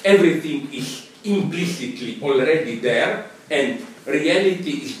 everything is implicitly already there, and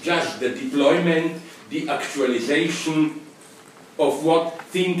reality is just the deployment, the actualization of what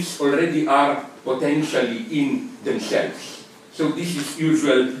things already are potentially in themselves. So this is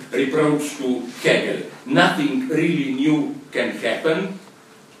usual reproach to Hegel. Nothing really new can happen.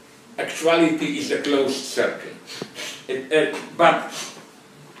 Actuality is a closed circle. But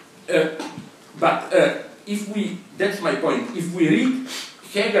if we, that's my point, if we read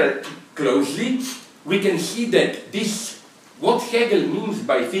Hegel closely, we can see that this, what Hegel means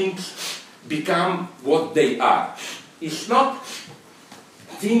by things become what they are. It's not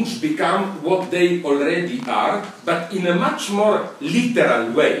things become what they already are, but in a much more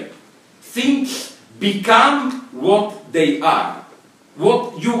literal way. Things become what they are.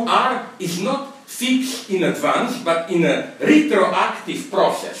 What you are is not fixed in advance, but in a retroactive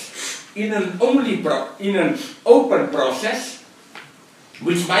process, in an open process,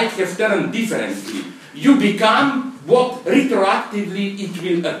 which might have turned differently. You become what retroactively it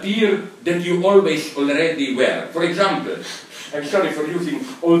will appear that you always already were. For example, I'm sorry for using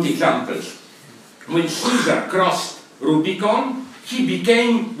old examples. When Caesar crossed Rubicon, he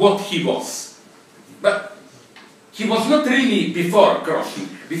became what he was. But he was not really before crossing.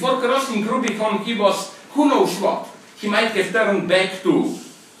 Before crossing Rubicon, he was who knows what. He might have turned back to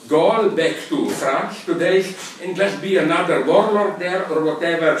Gaul, back to France today, and just be another warlord there or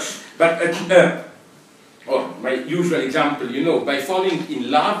whatever. But or my usual example, you know, by falling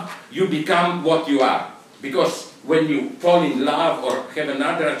in love, you become what you are. Because when you fall in love or have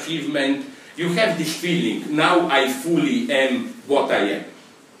another achievement, you have this feeling, now I fully am what I am.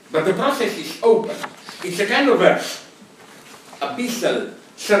 But the process is open. It's a kind of a abyssal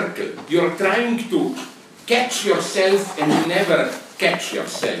circle. You're trying to catch yourself and you never catch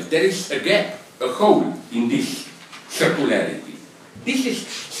yourself. There is a gap, a hole in this circularity. This is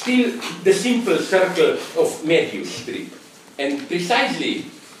still the simple circle of Medius strip. And precisely,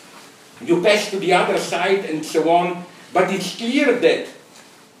 you pass to the other side and so on, but it's clear that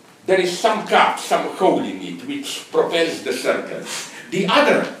there is some cut, some hole in it, which propels the circle. The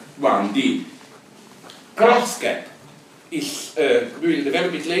other one, the cross cap, is, we will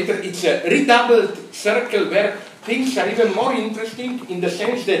develop it later, it's a redoubled circle where things are even more interesting in the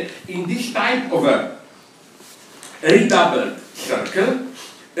sense that in this type of a redoubled circle,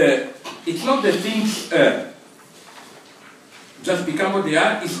 it's not that things just become what they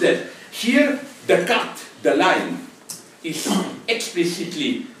are, it's that here the cut, the line, is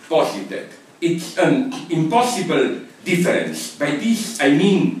explicitly posited. It's an impossible difference. By this I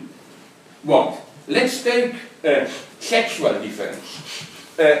mean what? Let's take sexual difference.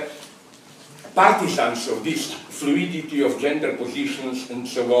 Partisans of this fluidity of gender positions and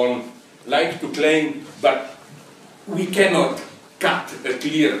so on like to claim, but we cannot cut a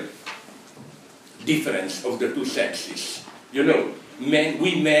clear difference of the two sexes. You know,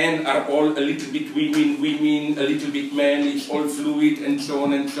 we men are all a little bit women, women a little bit men, it's all fluid and so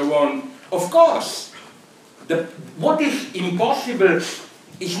on and so on. Of course, what is impossible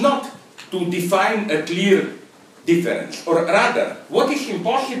is not to define a clear difference, or rather, what is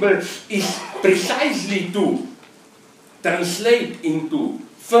impossible is precisely to translate into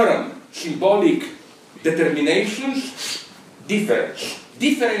firm, symbolic determinations difference.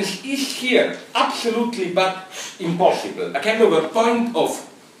 Difference is here, absolutely, but impossible. A kind of a point of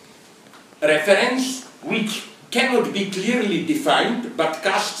reference which cannot be clearly defined, but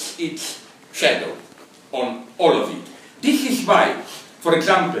casts its shadow on all of it. This is why, for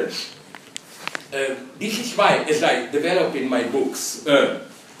example, this is why, as I develop in my books,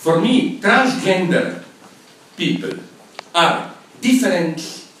 for me, transgender people are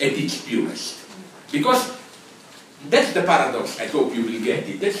difference at its purest. Because that's the paradox, I hope you will get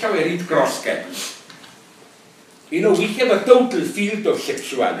it. That's how I read cross-cap. You know, we have a total field of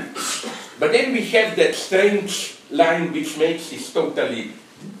sexuality, but then we have that strange line which makes it totally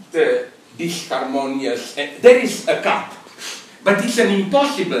disharmonious. And there is a cut, but it's an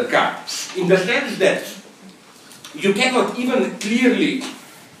impossible cut, in the sense that you cannot even clearly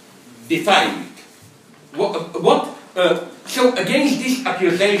define it. So against this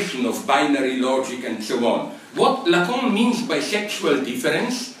accusation of binary logic and so on, what Lacan means by sexual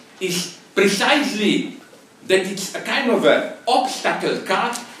difference is precisely that it's a kind of an obstacle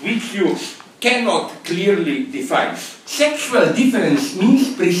cut which you cannot clearly define. Sexual difference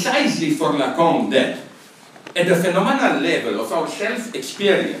means precisely for Lacan that at the phenomenal level of our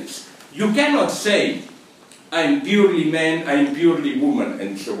self-experience, you cannot say, I'm purely man, I'm purely woman,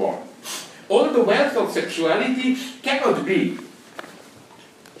 and so on. All the wealth of sexuality cannot be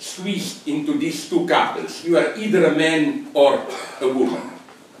squeezed into these two couples. You are either a man or a woman.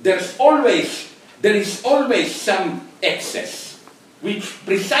 There is always some excess, which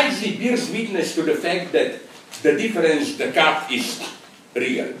precisely bears witness to the fact that the difference, the cut, is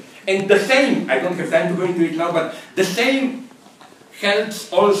real. And the same, I don't have time to go into it now, but the same holds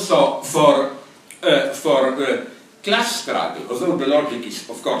also for class struggle, although the logic is,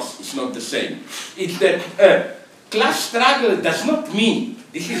 of course, is not the same. It's that class struggle does not mean,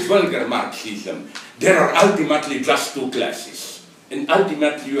 this is vulgar Marxism, there are ultimately just two classes, and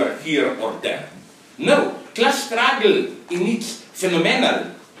ultimately you are here or there. No, class struggle in its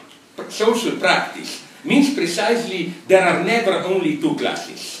phenomenal social practice means precisely there are never only two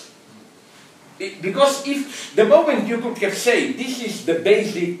classes. Because if the moment you could have said this is the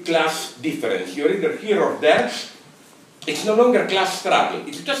basic class difference, you're either here or there, it's no longer class struggle.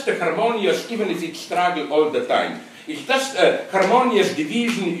 It's just a harmonious, even if it's struggle all the time. It's just a harmonious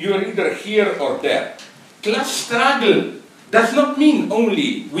division, you're either here or there. Class struggle does not mean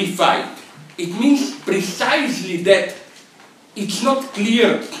only we fight. It means precisely that it's not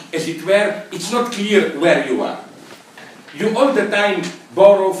clear, as it were, it's not clear where you are. You all the time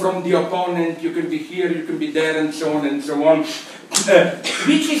borrow from the opponent, you can be here, you can be there, and so on and so on.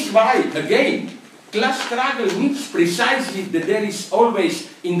 Which is why, again, class struggle means precisely that there is always,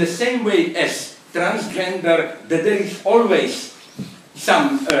 in the same way as transgender, that there is always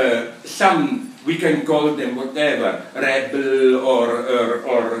some we can call them whatever, rebel or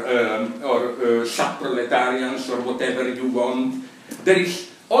sub-proletarians or whatever you want. There is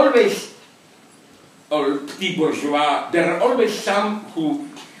always, or petit bourgeois, there are always some who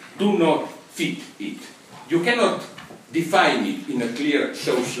do not fit it. You cannot define it in a clear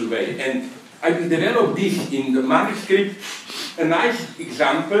social way. And I will develop this in the manuscript, a nice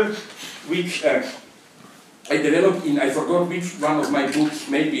example which I developed in, I forgot which one of my books,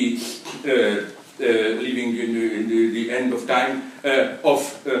 maybe it's Living in the End of Time,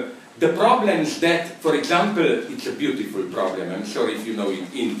 of the problems that, for example, it's a beautiful problem, I'm sorry if you know it,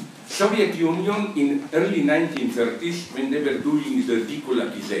 in Soviet Union in early 1930s, when they were doing the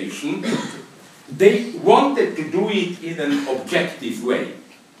dekulakization, they wanted to do it in an objective way.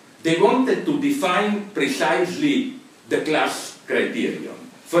 They wanted to define precisely the class criterion.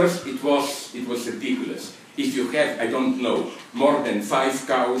 First, it was ridiculous. If you have, I don't know, more than 5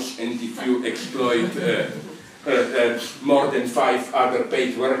 cows, and if you exploit more than 5 other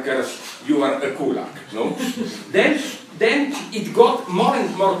paid workers, you are a kulak. No? Then it got more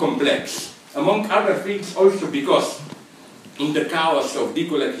and more complex, among other things also because in the chaos of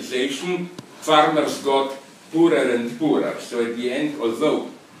dekulakization, farmers got poorer and poorer. So at the end, although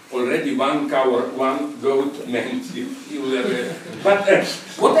already 1 cow or 1 goat meant you were... But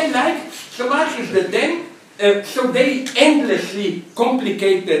what I like so much is that then, so they endlessly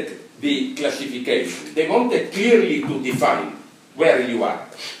complicated the classification. They wanted clearly to define where you are.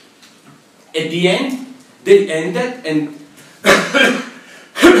 At the end, they ended and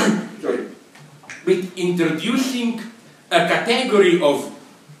sorry, with introducing a category of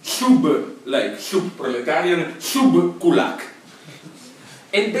sub-proletarian, sub-kulak.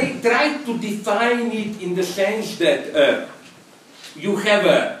 And they tried to define it in the sense that you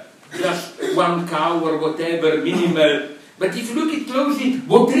have just 1 cow or whatever, minimal. But if you look at closely,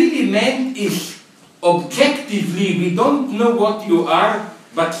 what really meant is objectively we don't know what you are,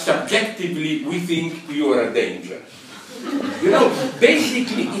 but subjectively we think you are a danger. You know,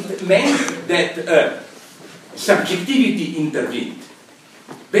 basically it meant that subjectivity intervened.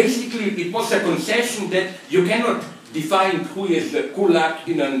 Basically it was a concession that you cannot define who is the kulak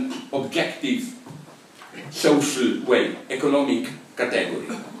in an objective social way, economic category.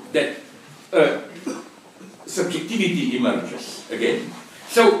 That subjectivity emerges again.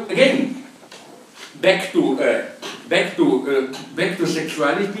 So again, back to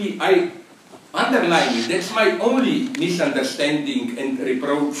sexuality. I underline it. That's my only misunderstanding and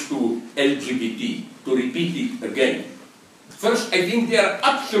reproach to LGBT. To repeat it again. First, I think they are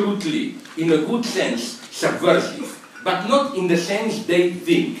absolutely, in a good sense, subversive, but not in the sense they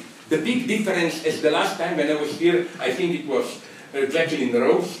think. The big difference is the last time when I was here, I think it was Jacqueline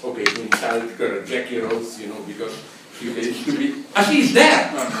Rose, okay, to insult her, Jackie Rose, you know, because she used to be... Ah, she is there!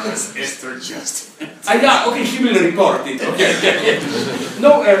 No, it's Esther just. Yeah, okay, she will report it, okay.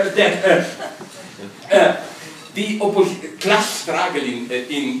 No, the class struggle in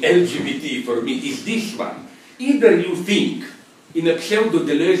LGBT for me is this one. Either you think, in a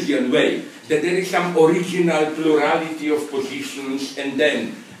pseudo-Deleuzian way, that there is some original plurality of positions, and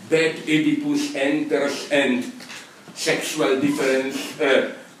then bad Oedipus enters and sexual difference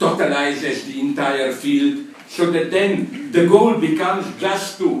totalizes the entire field. so that then the goal becomes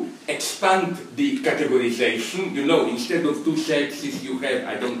just to expand the categorization. You know, instead of 2 sexes, you have,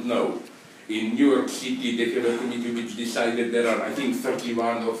 I don't know, in New York City, they have a committee which decided there are, I think,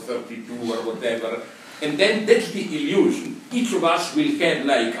 31 or 32 or whatever. And then that's the illusion. Each of us will have,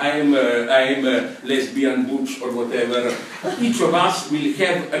 like, I am a lesbian, butch, or whatever. Each of us will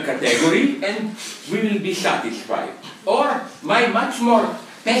have a category, and we will be satisfied. Or my much more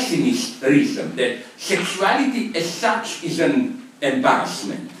pessimist reason that sexuality as such is an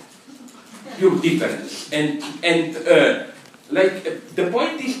embarrassment, pure difference. The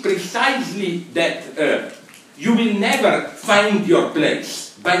point is precisely that you will never find your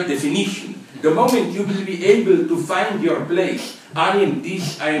place by definition. The moment you will be able to find your place, I am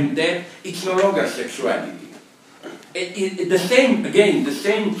this, I am that, it's no longer sexuality. The same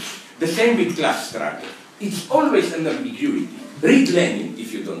with class struggle. It's always an ambiguity. Read Lenin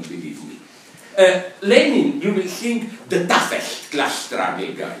if you don't believe me. Lenin, you will think, the toughest class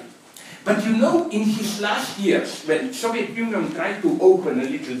struggle guy. But you know, in his last years, when Soviet Union tried to open a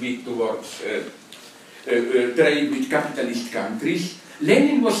little bit towards trade with capitalist countries,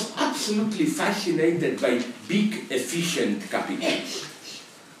 Lenin was absolutely fascinated by big, efficient capitalists.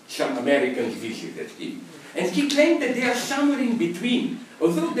 Some Americans visited him. And he claimed that they are somewhere in between.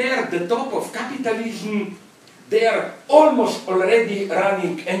 Although they are at the top of capitalism, they are almost already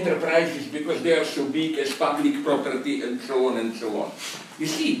running enterprises because they are so big as public property and so on and so on. You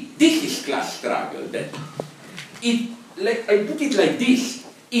see, this is class struggle. I put it like this.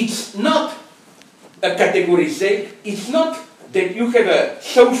 It's not a categorization. It's not that you have a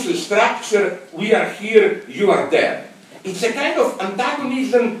social structure, we are here, you are there. It's a kind of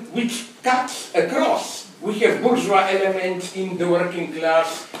antagonism which cuts across. We have bourgeois elements in the working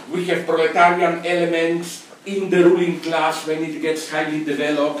class, we have proletarian elements in the ruling class. When it gets highly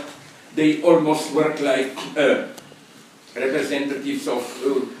developed, they almost work like representatives of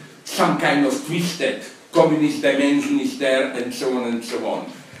some kind of twisted communist dimension is there, and so on and so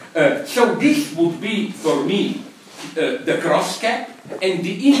on. So this would be, for me, the cross-cap, and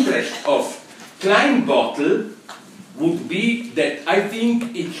the interest of Klein bottle would be that I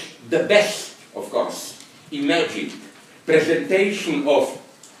think it's the best, of course, imagined presentation of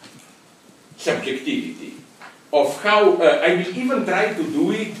subjectivity, of how I will even try to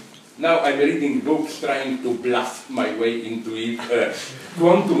do it. Now I'm reading books trying to bluff my way into it.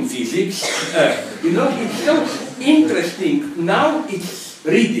 Quantum physics. You know, it's so interesting. Now it's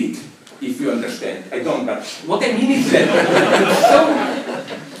read it, if you understand. I don't, but what I mean is that it's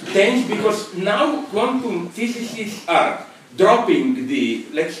so tense because now quantum physicists are dropping the,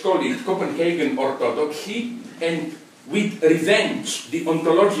 let's call it, Copenhagen orthodoxy, and with revenge, the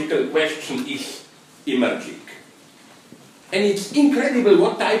ontological question is emerging. And it's incredible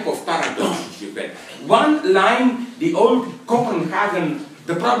what type of paradoxes you get. One line, the old Copenhagen,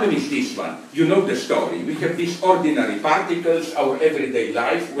 the problem is this one. You know the story. We have these ordinary particles, our everyday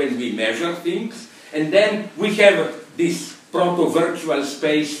life, when we measure things. And then we have this proto-virtual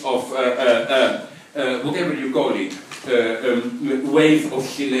space of, whatever you call it, wave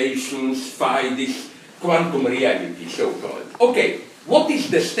oscillations, phi, this quantum reality, so-called. Okay, what is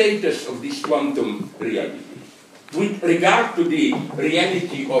the status of this quantum reality? With regard to the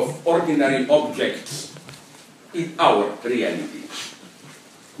reality of ordinary objects in our reality.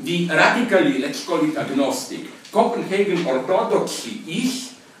 The radically, let's call it agnostic, Copenhagen orthodoxy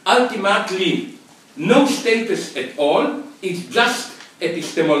is ultimately no status at all. It's just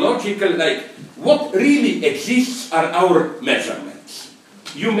epistemological, like what really exists are our measurements.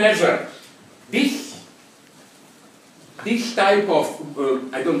 You measure this type of,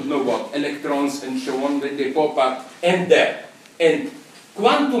 I don't know what, electrons and so on, when they pop up, and there. And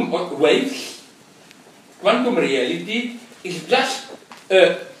quantum waves, quantum reality is just,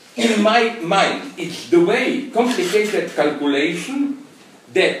 in my mind, it's the way complicated calculation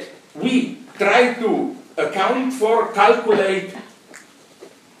that we try to account for, calculate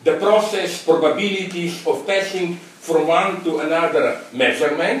the process probabilities of passing from one to another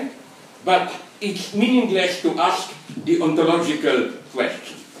measurement, but it's meaningless to ask the ontological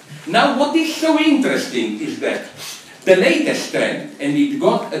question. Now, what is so interesting is that the latest trend, and it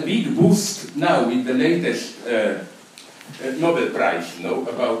got a big boost now with the latest Nobel Prize, you know,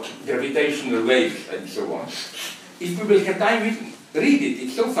 about gravitational waves and so on. If we will have time, read it.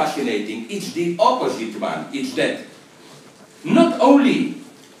 It's so fascinating. It's the opposite one. It's that not only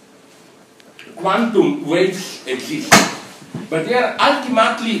quantum waves exist, but they are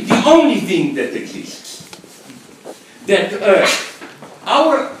ultimately the only thing that exists. That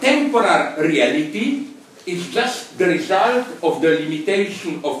our temporal reality is just the result of the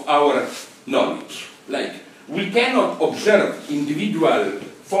limitation of our knowledge. Like, we cannot observe individual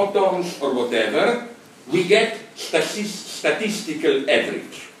photons or whatever, we get statistical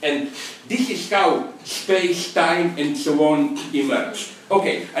average. And this is how space, time, and so on emerge.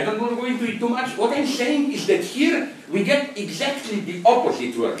 Okay, I don't want to go into it too much. What I'm saying is that here we get exactly the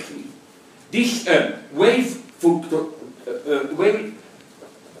opposite working. This wave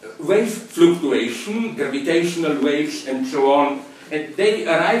fluctuation, gravitational waves, and so on, and they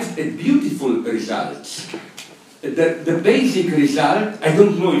arrived at beautiful results. The basic result, I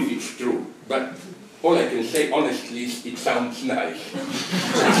don't know if it's true, but all I can say honestly is it sounds nice.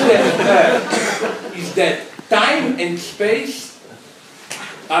 is that time and space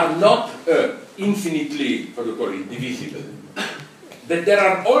are not infinitely, how do you call it, divisible. That there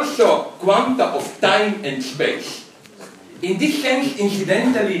are also quanta of time and space. In this sense,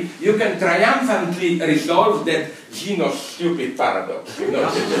 incidentally, you can triumphantly resolve that Zeno's stupid paradox. You know,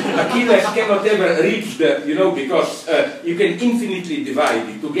 Achilles cannot ever reach the, you know, because you can infinitely divide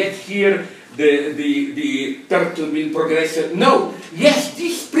it. To get here, the turtle will progress. No, yes,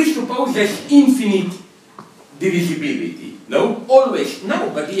 this presupposes infinite divisibility. No, always, no,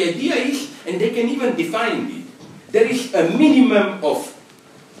 but the idea is, and they can even define it, there is a minimum of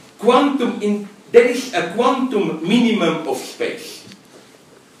quantum there is a quantum minimum of space.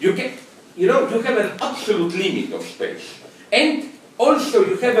 You have an absolute limit of space. And also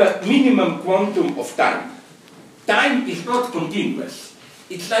you have a minimum quantum of time. Time is not continuous.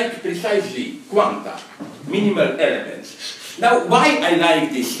 It's like precisely quanta, minimal elements. Now, why I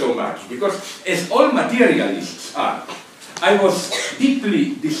like this so much? Because as all materialists are, I was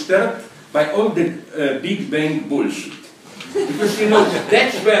deeply disturbed by all the Big Bang bullshit. Because, you know,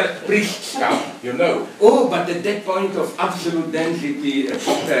 that's where priests come, you know. Oh, but at that point of absolute density,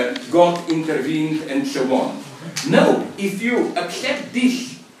 God intervened and so on. No, if you accept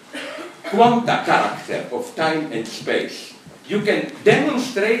this quanta character of time and space, you can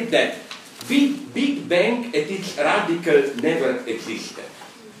demonstrate that Big Bang at its radical never existed.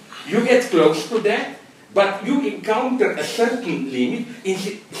 You get close to that, but you encounter a certain limit,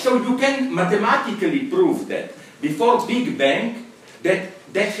 so you can mathematically prove that. Before Big Bang, there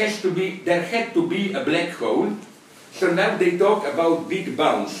had to be a black hole. So now they talk about big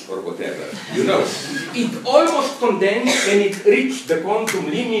bounce or whatever. You know, it almost condensed. When it reached the quantum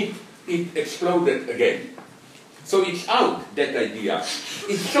limit, it exploded again. So it's out, that idea.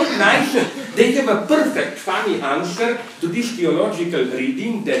 It's so nice. They have a perfect, funny answer to this theological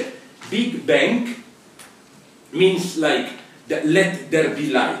reading that Big Bang means like let there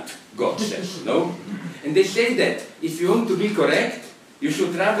be light, God says, no? And they say that if you want to be correct, you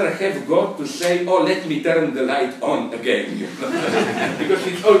should rather have God to say, oh, let me turn the light on again. Because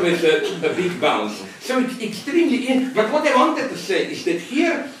it's always a big bounce. So it's extremely but what I wanted to say is that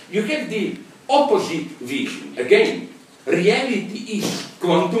here you have the opposite vision. Again, reality is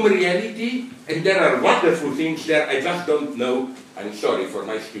quantum reality, and there are wonderful things there. I just don't know, I'm sorry for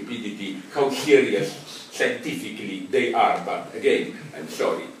my stupidity, how serious scientifically they are, but again, I'm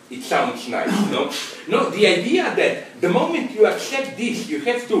sorry. It sounds nice, no? No, the idea that the moment you accept this, you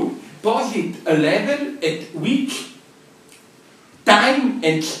have to posit a level at which time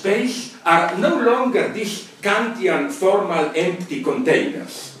and space are no longer these Kantian formal empty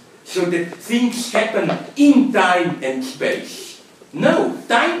containers, so that things happen in time and space. No,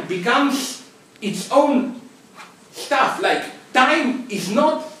 time becomes its own stuff, like time is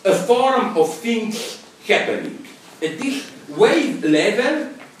not a form of things happening. At this wave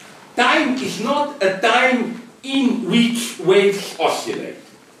level, time is not a time in which waves oscillate.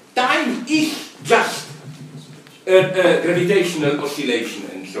 Time is just a gravitational oscillation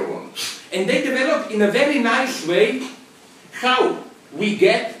and so on. And they develop in a very nice way how we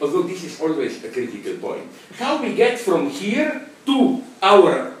get, although this is always a critical point, how we get from here to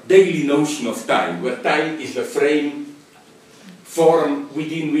our daily notion of time, where time is a frame, form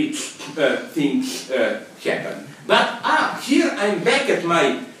within which things happen. But here I'm back at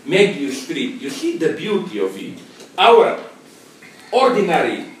my Möbius strip. You see the beauty of it. Our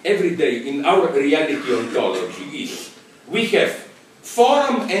ordinary, everyday, in our reality ontology is, we have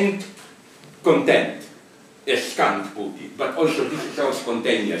form and content, as Kant put it, but also this is our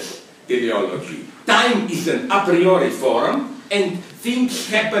spontaneous teleology. Time is an a priori form, and things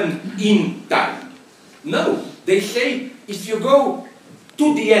happen in time. No, they say, if you go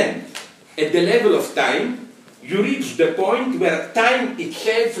to the end, at the level of time, you reach the point where time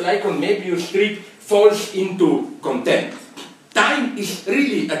itself, like on Möbius strip, falls into content. Time is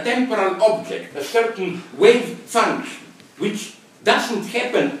really a temporal object, a certain wave function, which doesn't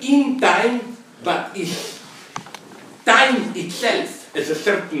happen in time, but is time itself as a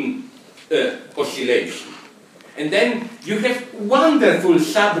certain oscillation. And then you have wonderful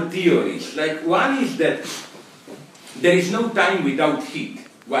sub-theories. Like one is that there is no time without heat.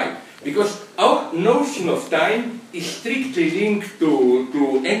 Why? Because our notion of time is strictly linked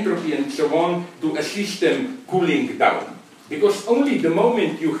to entropy and so on, to a system cooling down. Because only the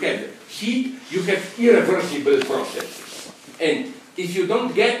moment you have heat, you have irreversible processes. And if you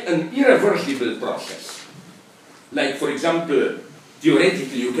don't get an irreversible process, like for example,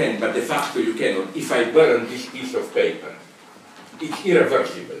 theoretically you can, but de facto you cannot, if I burn this piece of paper, it's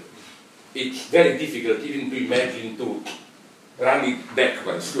irreversible. It's very difficult even to imagine to run it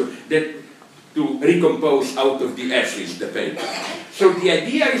backwards, to recompose out of the ashes the paper. So the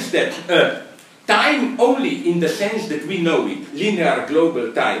idea is that time only in the sense that we know it, linear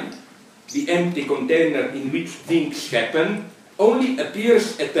global time, the empty container in which things happen, only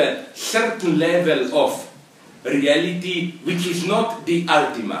appears at a certain level of reality which is not the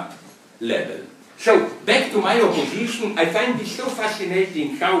ultimate level. So, back to my opposition, I find it so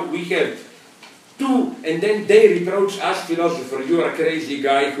fascinating how we have two, and then they reproach us, philosopher, you are a crazy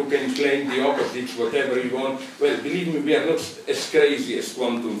guy who can claim the opposites, whatever you want. Well, believe me, we are not as crazy as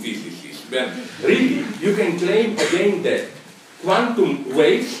quantum physicists. But really, you can claim again that quantum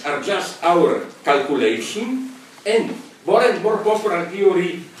waves are just our calculation, and more popular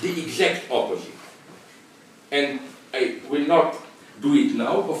theory, the exact opposite. And I will not do it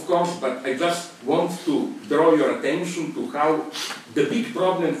now, of course, but I just want to draw your attention to how the big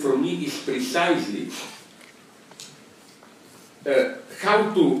problem for me is precisely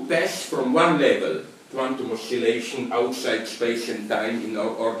how to pass from one level, quantum oscillation, outside space and time in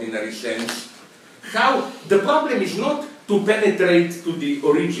our ordinary sense. How the problem is not to penetrate to the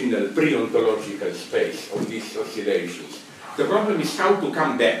original pre-ontological space of these oscillations. The problem is how to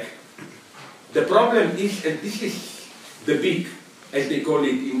come back. The problem is, and this is the big, as they call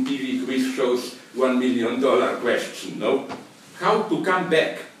it in TV quiz shows, $1 million question, no? How to come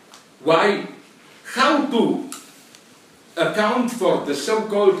back? Why? How to account for the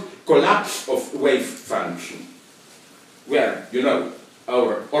so-called collapse of wave function, where, you know,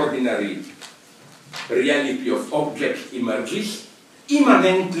 our ordinary reality of objects emerges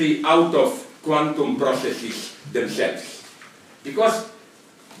immanently out of quantum processes themselves. Because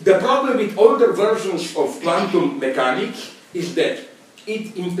the problem with older versions of quantum mechanics is that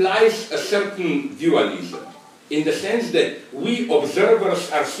it implies a certain dualism, in the sense that we observers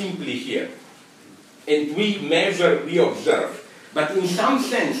are simply here, and we measure, we observe. But in some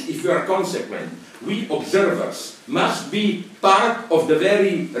sense, if you are consequent, we observers must be part of the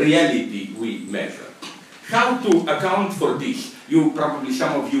very reality we measure. How to account for this? You probably,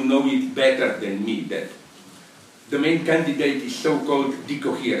 some of you know it better than me, that the main candidate is so-called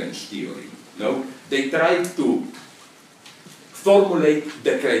decoherence theory. No? They try to formulate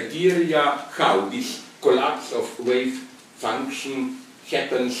the criteria how this collapse of wave function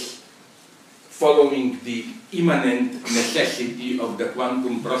happens following the immanent necessity of the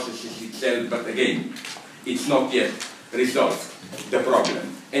quantum processes itself, but again, it's not yet resolved, the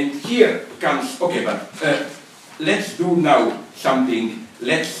problem. And here comes, okay, but let's do now something,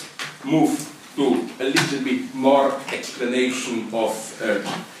 let's move to a little bit more explanation of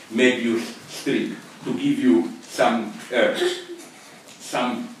Möbius strip, to give you some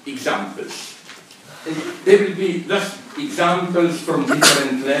examples. And there will be just examples from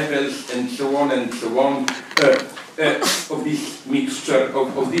different levels and so on of this mixture,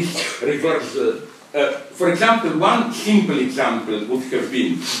 of this reversal. For example, one simple example would have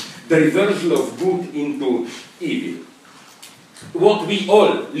been the reversal of good into evil. What we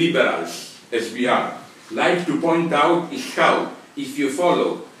all, liberals as we are, like to point out is how, if you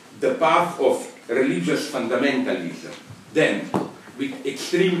follow the path of religious fundamentalism, then with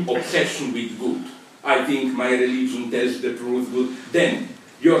extreme obsession with good, I think my religion tells the truth, good, then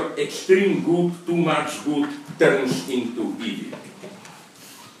your extreme good, too much good, turns into evil.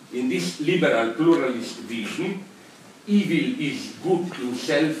 In this liberal pluralist vision, evil is good in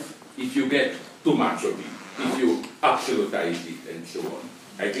self if you get too much of it, if you absolutize it and so on.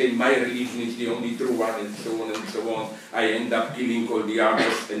 I claim my religion is the only true one and so on and so on. I end up killing all the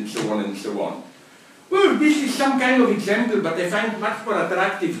others and so on and so on. Well, this is some kind of example, but I find much more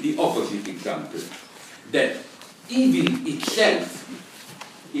attractive the opposite example. That evil itself,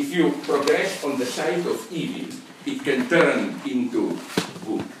 if you progress on the side of evil, it can turn into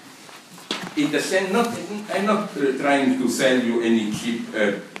good. In the sense, I'm not trying to sell you any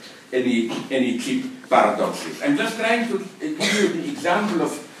cheap paradoxes. I'm just trying to give you the example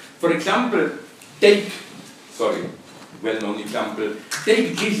of, for example, well-known example,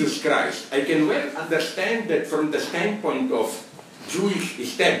 take Jesus Christ. I can well understand that from the standpoint of Jewish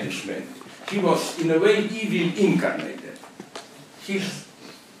establishment, he was in a way evil incarnated. His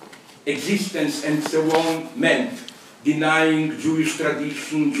existence and so on meant denying Jewish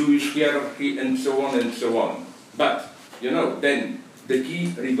tradition, Jewish hierarchy, and so on and so on. But, you know, then the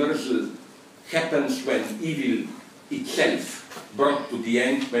key reversal happens when evil itself brought to the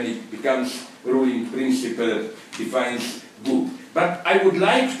end, when it becomes ruling principle, defines good. But I would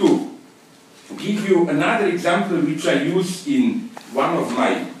like to give you another example which I use in one of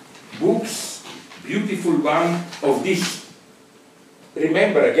my books, beautiful one of this.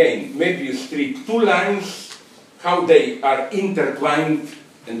 Remember again, Möbius strip, two lines, how they are intertwined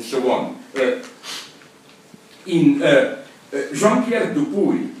and so on. Jean-Pierre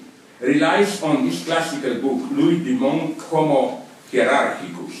Dupuy relies on this classical book, Louis Dumont, Homo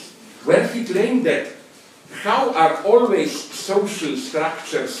Hierarchicus, where he claimed that how are always social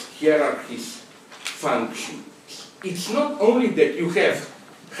structures, hierarchies function. It's not only that you have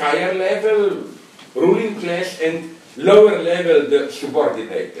higher level, ruling class, and lower level, the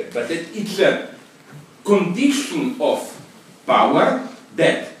subordinated, but that it's a condition of power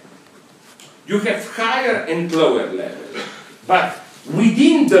that you have higher and lower level. But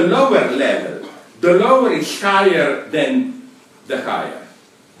within the lower level, the lower is higher than the higher.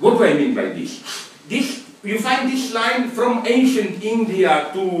 What do I mean by this? You find this line from ancient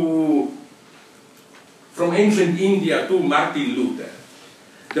India to Martin Luther.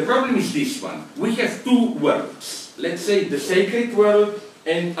 The problem is this one. We have two worlds. Let's say the sacred world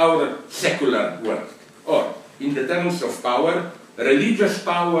and our secular world. Or, in the terms of power, religious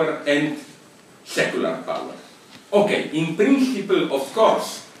power and secular power. Okay, in principle, of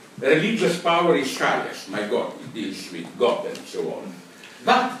course, religious power is highest. My God, it deals with God and so on.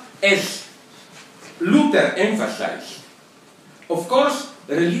 But, as Luther emphasized, of course,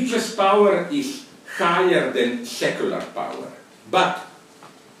 religious power is higher than secular power. But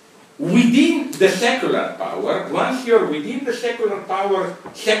within the secular power, once you're within the secular power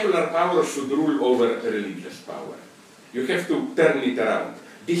should rule over religious power. You have to turn it around.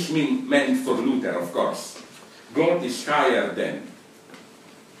 This meant for Luther, of course. God is higher than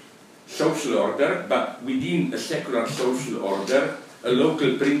social order, but within a secular social order, a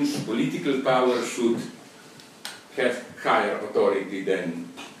local prince, political power should have higher authority than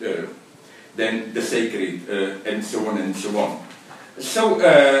the sacred, and so on and so on. So,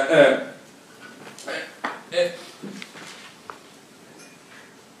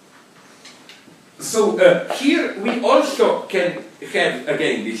 here we also can have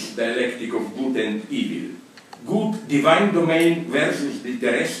again this dialectic of good and evil. Good divine domain versus the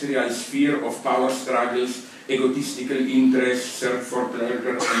terrestrial sphere of power struggles, egotistical interests, search for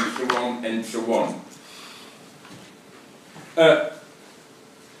pleasure, and so on and so on.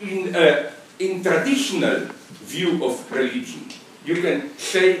 In traditional view of religion, you can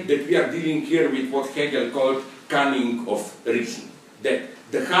say that we are dealing here with what Hegel called cunning of reason. That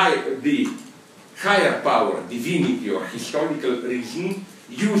the higher power, divinity or historical reason,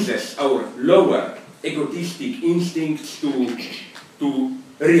 uses our lower egotistic instincts to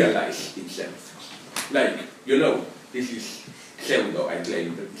realize itself. Like, you know, this is pseudo, I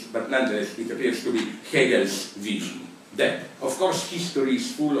claim, but nonetheless it appears to be Hegel's vision. That, of course, history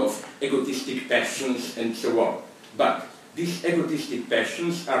is full of egotistic passions and so on. But these egotistic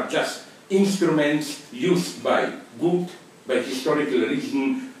passions are just instruments used by historical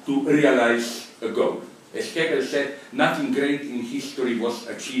reason to realize a goal. As Hegel said, nothing great in history was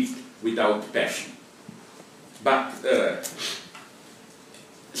achieved without passion. But,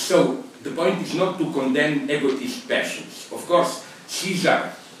 so, the point is not to condemn egotist passions. Of course,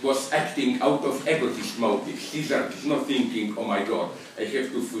 Caesar was acting out of egotist motives. Caesar is not thinking, oh my God, I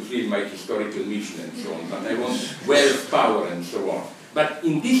have to fulfill my historical mission and so on, but I want wealth, power, and so on. But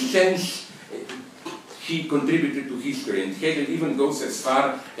in this sense, he contributed to history, and Hegel even goes as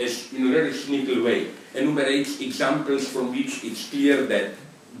far as, in a very cynical way, enumerates examples from which it's clear that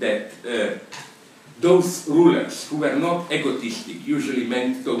those rulers who were not egotistic usually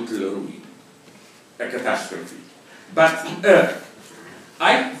meant total ruin, a catastrophe. But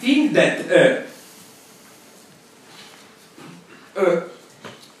I think that at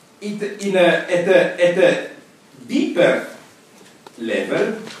a deeper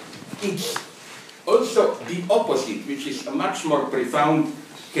level, it's also the opposite, which is a much more profound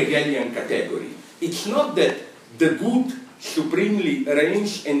Hegelian category. It's not that the good supremely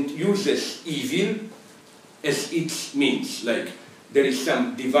reigns and uses evil as its means, like there is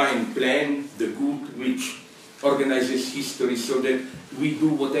some divine plan, the good, which organizes history so that we do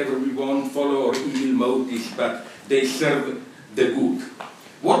whatever we want, follow our evil motives, but they serve the good.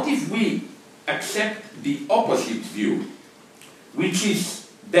 What if we accept the opposite view, which is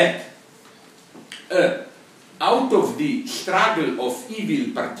that out of the struggle of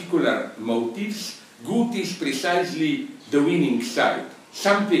evil particular motives, good is precisely the winning side.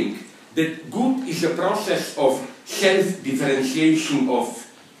 Something that good is a process of self-differentiation of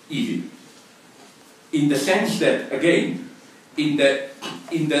evil. In the sense that, again, in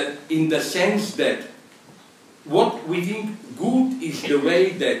the sense that what we think good is the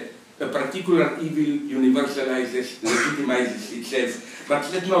way that a particular evil universalizes, legitimizes itself. But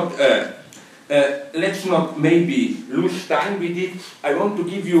let's not maybe lose time with it. I want to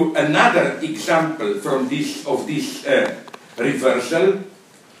give you another example from this reversal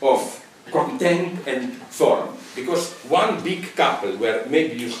of content and form. Because one big couple where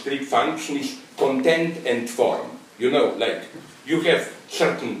maybe you strip function is content and form. You know, like you have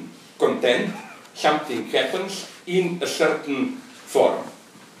certain content, something happens in a certain form.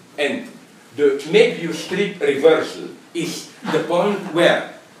 And the Möbius strip reversal is the point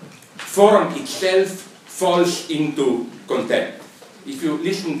where form itself falls into content. If you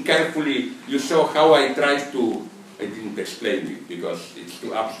listen carefully, you saw how I tried to, I didn't explain it because it's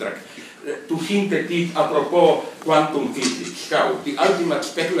too abstract, to hint at it apropos quantum physics. How the ultimate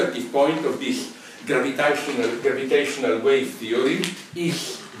speculative point of this gravitational wave theory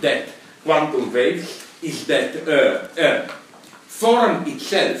is that quantum waves is that form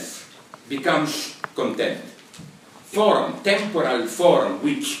itself becomes content. Form, temporal form,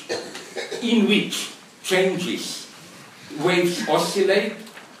 in which changes, waves oscillate,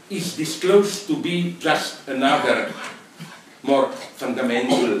 is disclosed to be just another more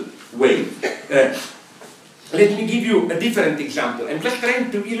fundamental wave. Let me give you a different example. I'm just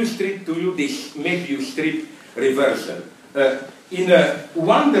trying to illustrate to you this Möbius strip reversal. In a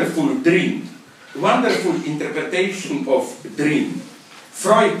wonderful dream, wonderful interpretation of dream,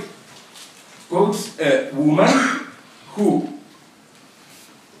 Freud quotes a woman who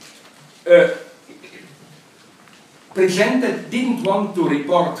didn't want to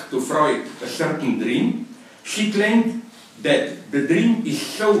report to Freud a certain dream. She claimed that the dream is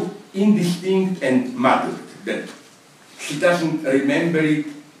so indistinct and muddled that she doesn't remember it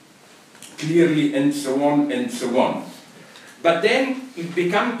clearly, and so on and so on. But then it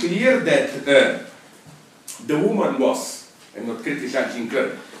became clear that the woman was, I'm not criticizing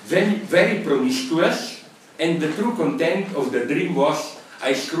her, very promiscuous, and the true content of the dream was,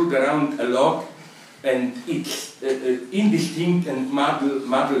 I screwed around a lot, and it's indistinct and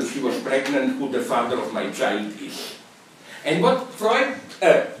muddled, she was pregnant, who the father of my child is. And what Freud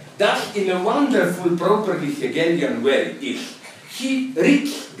does in a wonderful, properly Hegelian way is, he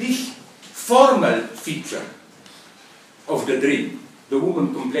reads this formal feature of the dream, the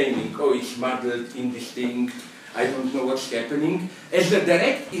woman complaining, oh, it's muddled, indistinct, I don't know what's happening, as a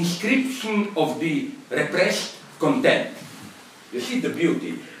direct inscription of the repressed content. You see the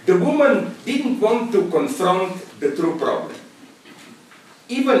beauty. The woman didn't want to confront the true problem.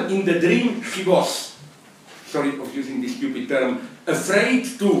 Even in the dream, she was, sorry of using this stupid term, afraid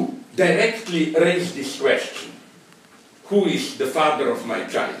to directly raise this question. Who is the father of my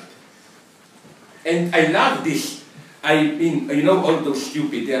child? And I love this. You know, all those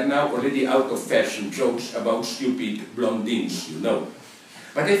stupid, they are now already out of fashion, jokes about stupid blondines, you know.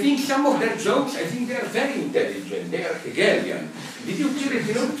 But I think some of their jokes, I think they are very intelligent, they are Hegelian. Did you hear it?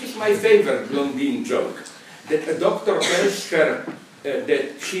 You know, which is my favorite blondine joke? That a doctor tells her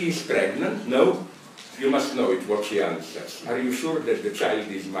that she is pregnant. No, you must know it, what she answers. Are you sure that the child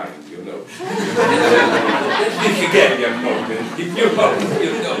is mine, you know? That's the Hegelian moment, if you know,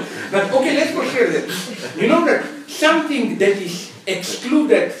 you know. But okay, let's go here then. You know that something that is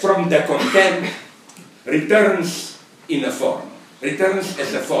excluded from the content returns in a form, returns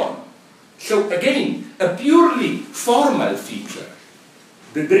as a form. So again, a purely formal feature,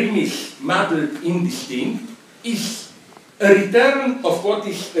 the dream is muddled, indistinct, is a return of what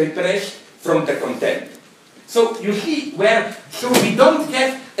is repressed from the content. So you see where, so we don't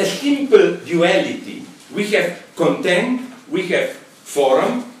have a simple duality. We have content, we have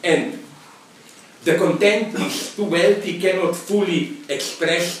form, and the content is too wealthy, cannot fully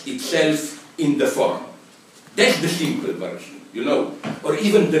express itself in the form. That's the simple version, you know, or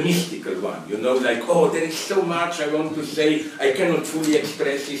even the mystical one, you know, like, oh, there is so much I want to say, I cannot fully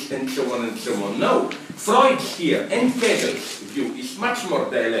express it, and so on and so on. No, Freud's here, and Hegel's view is much more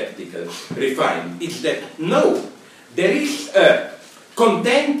dialectical, refined. It's that, no, there is a,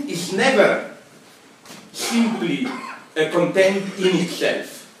 content is never simply a content in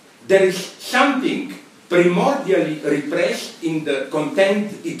itself. There is something primordially repressed in the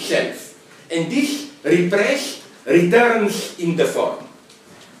content itself. And this repressed returns in the form.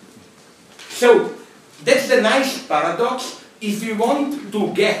 So, that's the nice paradox. If we want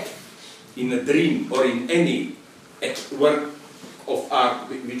to get in a dream or in any work of art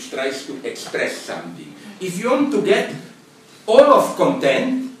which tries to express something. If you want to get all of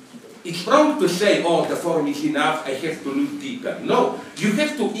content, it's wrong to say, oh, the form is enough, I have to look deeper. No, you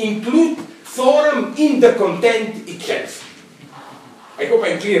have to include form in the content itself. I hope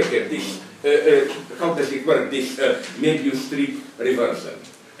I'm clear here. This, how does it work, this Möbius strip reversal?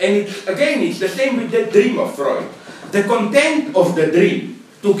 And again, it's the same with the dream of Freud. The content of the dream,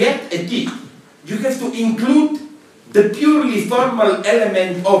 to get a kick, you have to include the purely formal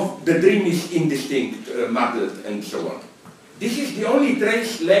element of the dream is indistinct, muddled, and so on. This is the only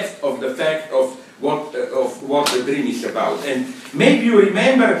trace left of the fact of what the dream is about. And maybe you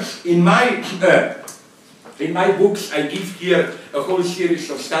remember in my books I give here a whole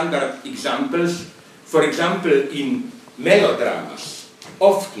series of standard examples. For example, in melodramas,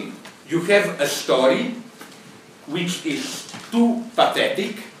 often you have a story which is too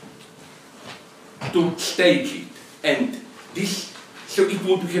pathetic to stage it. And this, so it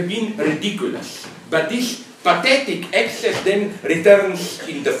would have been ridiculous. But this pathetic excess then returns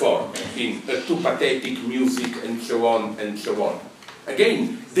in the form, in too pathetic music and so on and so on.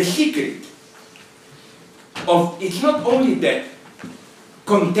 Again, the secret of, it's not only that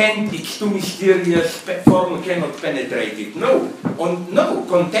content is too mysterious, form cannot penetrate it. No, no,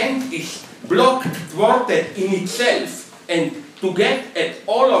 content is blocked, thwarted in itself. And to get at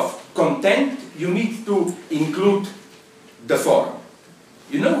all of content, you need to include the form.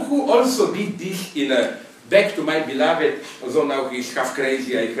 You know who also did this in a, back to my beloved, although now he's half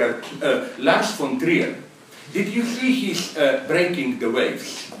crazy, I heard, Lars von Trier. Did you see his Breaking the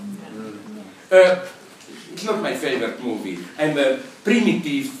Waves? It's not my favorite movie. I'm a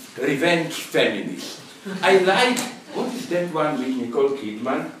primitive revenge feminist. I like, what is that one with Nicole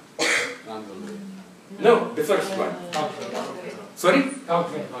Kidman? No, the first one. Sorry?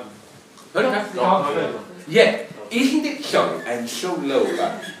 Yeah, isn't it? Sorry, I'm so low.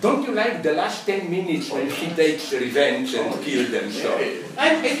 Don't you like the last 10 minutes when she takes revenge and kills them? So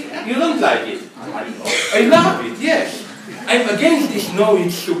you don't like it? I love it, yes. I'm against this, no,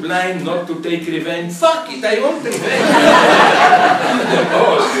 it's sublime not to take revenge. Fuck it, I want revenge. Kill them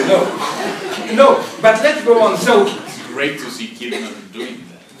all, you know. No, but let's go on. So it's great to see Kidman doing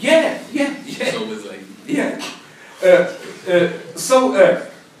that. Yeah. It's always like... Yeah.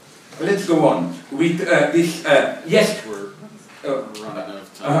 Let's go on with this. Yes. We're running out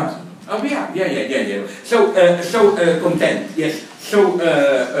of time. Oh yeah. So content. Yes. So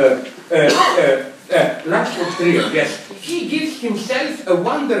Lars von Trier. Yes. He gives himself a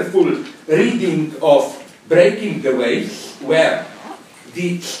wonderful reading of Breaking the Waves, where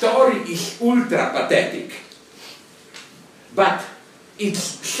the story is ultra pathetic, but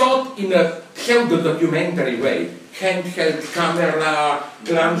it's shot in a pseudo-documentary way. Handheld camera,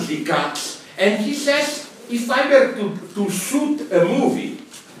 clumsy cuts, and he says, if I were to shoot a movie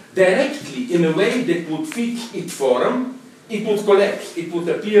directly in a way that would fit its form, it would collapse, it would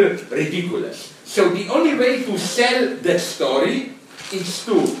appear ridiculous. So the only way to sell that story is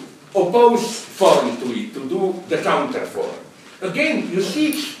to oppose form to it, to do the counter form. Again, you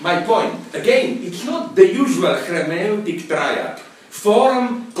see my point. Again, it's not the usual hermeneutic triad.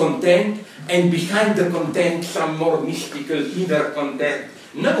 Form, content, and behind the content some more mystical inner content.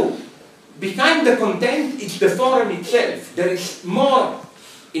 No, behind the content it's the form itself. There is more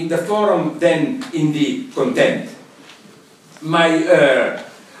in the form than in the content. My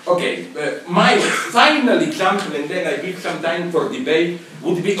final example, and then I give some time for debate,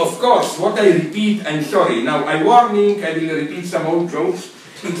 would be, of course, what I repeat. I'm sorry, now I'm warning, I will repeat some old jokes.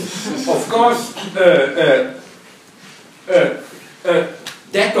 It's, of course,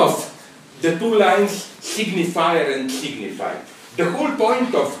 that of the two lines signifier and signified. The whole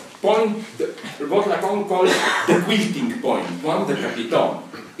point of what Lacan calls the quilting point, point de capiton,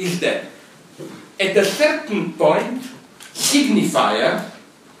 is that at a certain point, signifier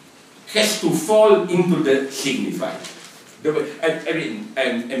has to fall into the signified. I mean,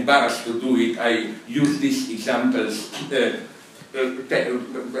 I'm embarrassed to do it. I use these examples, I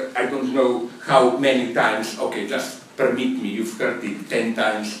don't know how many times. Okay, just permit me, you've heard it 10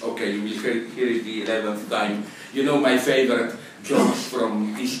 times, okay, you will hear it the 11th time. You know my favorite jokes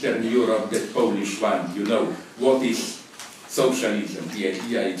from Eastern Europe, that Polish one, you know, what is socialism? The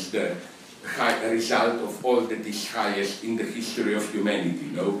idea is the result of all that is highest in the history of humanity,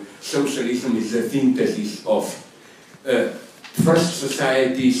 you know. Socialism is the synthesis of first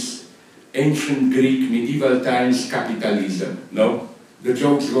societies, ancient Greek, medieval times, capitalism, no? The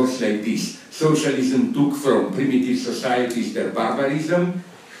joke goes like this. Socialism took from primitive societies their barbarism,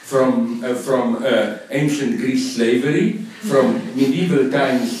 from ancient Greece slavery, from medieval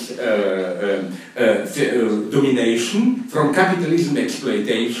times domination, from capitalism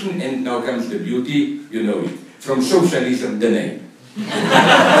exploitation, and now comes the beauty, you know it, from socialism the name.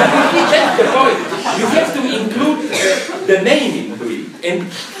 That's the point. You have to include the name into it, and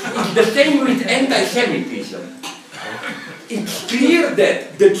it's the same with anti-Semitism. It's clear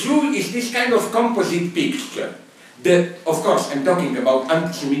that the Jew is this kind of composite picture. Of course, I'm talking about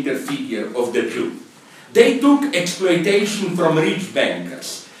anti-Semitic figure of the Jew. They took exploitation from rich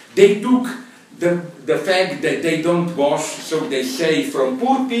bankers. They took the fact that they don't wash, so they say, from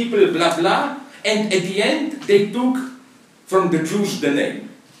poor people, blah, blah, and at the end, they took from the Jews the name,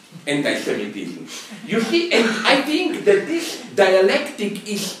 anti-Semitism. You see, and I think that this dialectic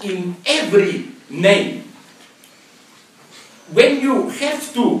is in every name. When you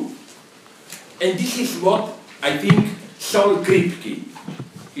have to, and this is what I think Saul Kripke,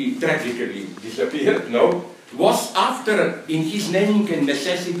 he tragically disappeared, no? Was after, in his Naming and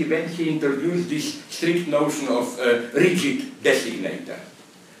Necessity, when he introduced this strict notion of rigid designator.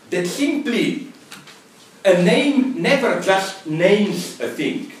 That simply, a name never just names a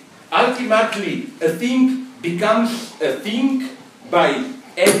thing. Ultimately, a thing becomes a thing by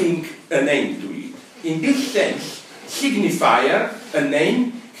adding a name to it. In this sense, signifier, a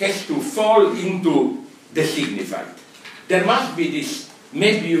name, has to fall into the signified. There must be this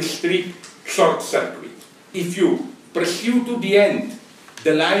Möbius strip short circuit. If you pursue to the end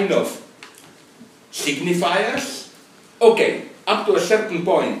the line of signifiers, okay, up to a certain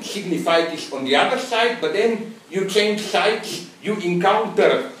point, signified is on the other side, but then you change sides, you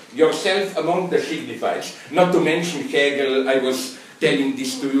encounter yourself among the signifiers. Not to mention Hegel, I was telling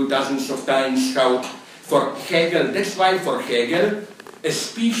this to you dozens of times, how for Hegel, that's why for Hegel, a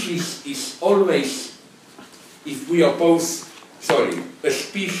species is always, if we oppose, a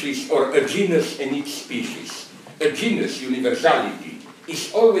species or a genus and its species. A genus, universality,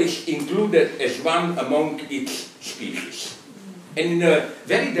 is always included as one among its species. And in a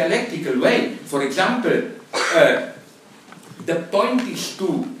very dialectical way, for example, the point is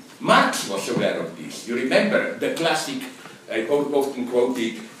to, Marx was aware of this. You remember the classic, I often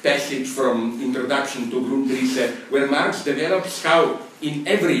quoted, passage from Introduction to Grundrisse, where Marx develops how in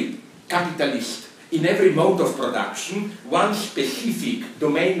every capitalist, in every mode of production, one specific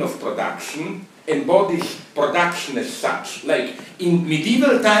domain of production embodies production as such. Like in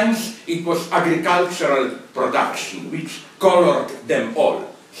medieval times, it was agricultural production, which colored them all,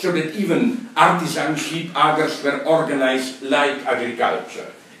 so that even artisan sheep agers were organized like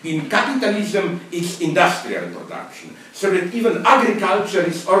agriculture. In capitalism, it's industrial production, so that even agriculture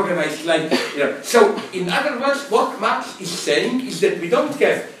is organized like... So, in other words, what Marx is saying is that we don't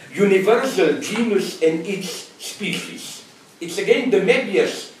have universal genus and its species. It's again the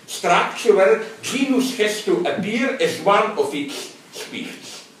Möbius structure where genus has to appear as one of its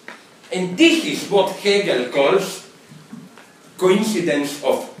species. And this is what Hegel calls coincidence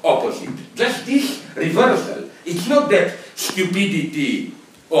of opposite. Just this reversal. It's not that stupidity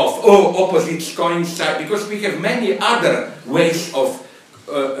of, oh, opposites coincide, because we have many other ways of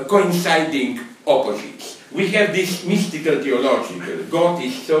coinciding opposites. We have this mystical theological. God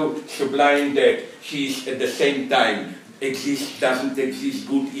is so sublime that he is at the same time exists, doesn't exist,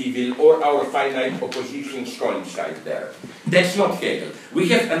 good, evil, or our finite oppositions coincide there. That's not Hegel. We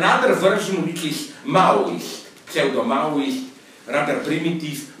have another version which is Maoist, pseudo-Maoist, rather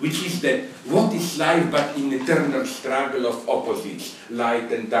primitive, which is that what is life but an eternal struggle of opposites, light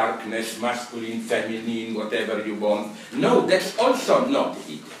and darkness, masculine, feminine, whatever you want. No, that's also not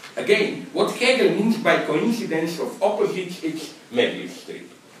it. Again, what Hegel means by coincidence of opposites, it's Möbius strip.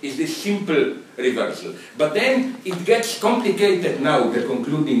 Is this simple reversal. But then it gets complicated now, the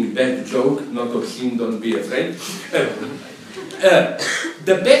concluding bad joke, not obscene, don't be afraid.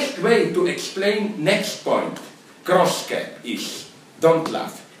 The best way to explain next point, Crosscap, is, don't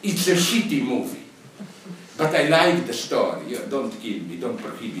laugh, it's a shitty movie. But I like the story. Don't kill me, don't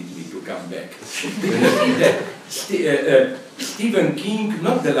prohibit me to come back. Stephen King,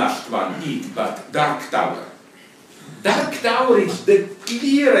 not the last one, It, but Dark Tower. Dark Tower is the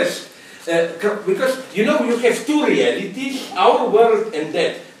clearest, because, you know, you have two realities, our world and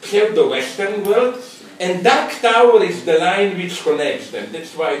that pseudo-Western world, and Dark Tower is the line which connects them.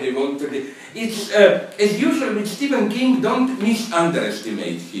 That's why they want to... It's, as usual with Stephen King, don't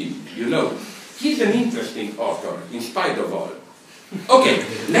misunderestimate him, you know. He's an interesting author, in spite of all. Okay,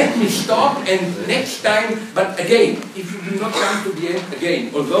 let me stop, and next time, but again, if you do not come to the end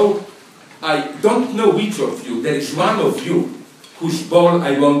again, although I don't know which of you, there is one of you whose ball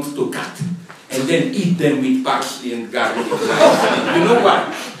I want to cut, and then eat them with parsley and garlic. You know why?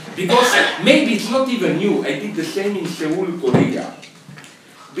 Because maybe it's not even you, I did the same in Seoul, Korea.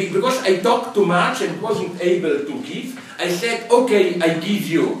 because I talked too much and wasn't able to give, I said, okay, I give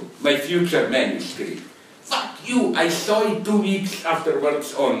you my future manuscript. Fuck you, I saw it 2 weeks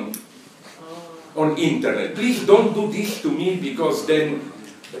afterwards on internet. Please don't do this to me, because then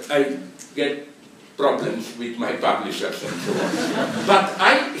I get problems with my publishers and so on. But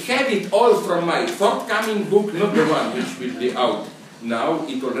I have it all from my forthcoming book, not the one which will be out now.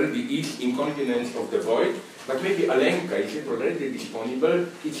 It already is, Incontinence of the Void. But maybe Alenka, is it already disponible?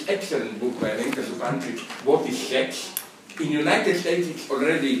 It's an excellent book by Alenka Supancic, What is Sex? In the United States it's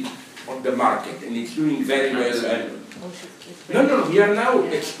already on the market and it's doing very well. And no, we are now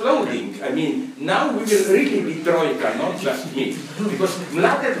exploding. I mean, now we will really be Troika, not just me. Because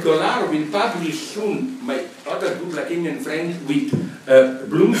Mladen Dolar will publish soon, my other good Lacanian friend, with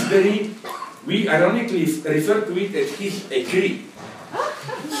Bloomsbury. We ironically refer to it as his Écrit.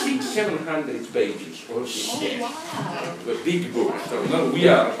 600-700 pages. Oh, wow. A big book. So now we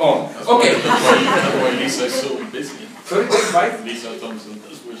are on. Okay. That's why Lisa is so busy. Sorry, why? Lisa Thompson,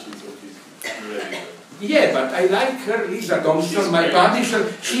 that's why she's so busy. Really. Yeah, but I like her, Lisa Thompson, my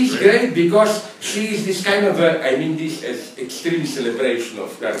publisher. She's great because she is this kind of I mean this as extreme celebration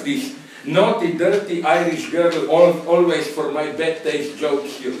of her. This naughty, dirty Irish girl, always for my bad taste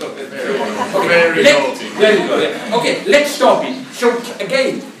jokes, you know. Very naughty. There you go. Yeah. Okay, let's stop it. So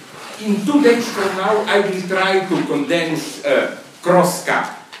again, in 2 days from now, I will try to condense cross-cut,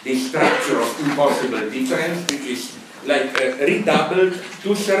 the structure of impossible difference, which is like redoubled,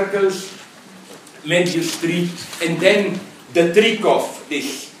 2 circles, Möbius strip, and then the trick of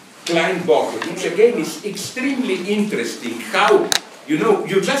this Klein-Bochel, which again is extremely interesting. How, you know,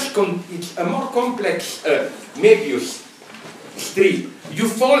 you just it's a more complex Möbius strip. You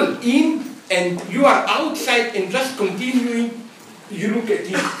fall in and you are outside and just continuing, you look at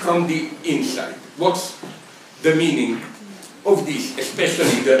it from the inside. What's the meaning of this,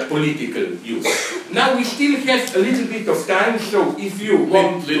 especially the political use? Now we still have a little bit of time, so if you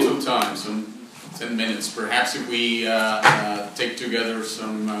want little time, some 10 minutes. Perhaps if we take together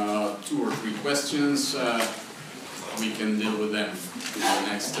some 2 or 3 questions, we can deal with them in the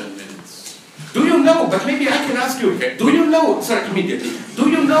next 10 minutes. Do you know, but maybe I can ask you, okay. Do you know, sorry, immediately, do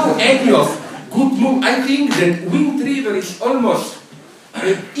you know any of good movies? I think that Wind River is almost,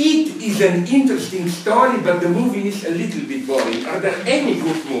 it is an interesting story, but the movie is a little bit boring. Are there any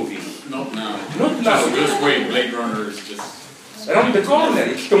good movies? Not now. Not now. Just wait, Blade Runner is just... Around the corner,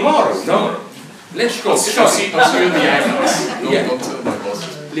 it's tomorrow, no? Let's go. I'll see you in the IMAX. Yeah. Don't tell my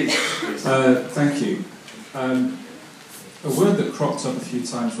bosses. Please. Thank you. A word that cropped up a few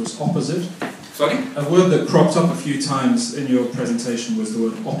times was opposite. Sorry? A word that cropped up a few times in your presentation was the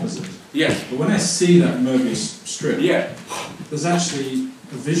word opposite. Yes. But when I see that Möbius strip, Yeah. there's actually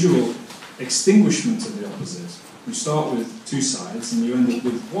a visual extinguishment of the opposite. You start with 2 sides and you end up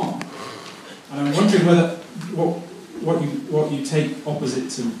with 1. And I'm wondering whether what you take opposite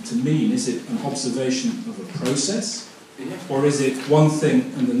to mean. Is it an observation of a process, or is it one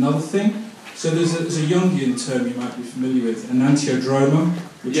thing and another thing? So there's a Jungian term you might be familiar with, enantiodroma,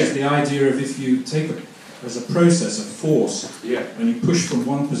 which is the idea of if you take as a process, a force, and you push from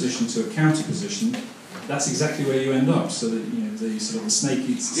one position to a counter position, that's exactly where you end up. So that the sort of the snake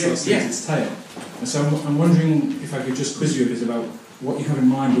eats its tail. And so I'm wondering if I could just quiz you a bit about what you have in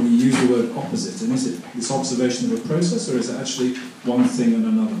mind when you use the word opposite, and is it this observation of a process, or is it actually one thing and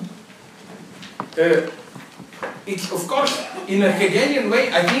another? It's of course, in a Hegelian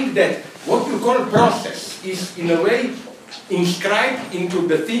way, I think that what you call process is in a way inscribed into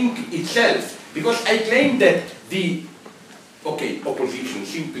the thing itself, because I claim that the opposition,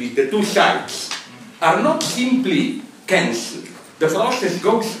 simply the 2 sides, are not simply cancelled. The process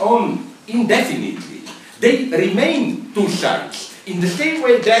goes on indefinitely. They remain 2 sides. In the same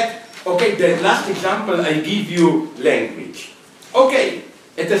way that, the last example I give you, language.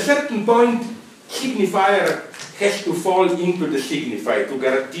 At a certain point, signifier has to fall into the signifier to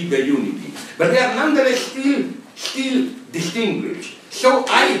guarantee the unity. But they are nonetheless still distinguished. So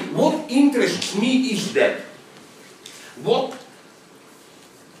what interests me is that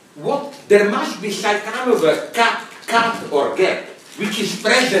there must be some kind of a cut or gap, which is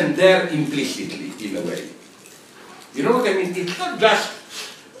present there implicitly, in a way. You know what I mean? It's not just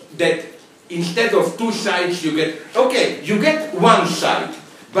that instead of 2 sides you get, you get 1 side,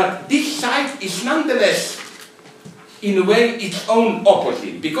 but this side is nonetheless, in a way, its own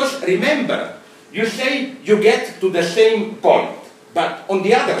opposite. Because remember, you say you get to the same point, but on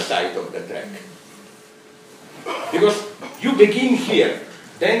the other side of the track. Because you begin here,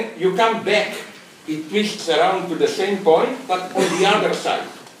 then you come back, it twists around to the same point, but on the other side.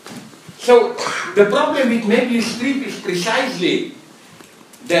 So the problem with Möbius strip is precisely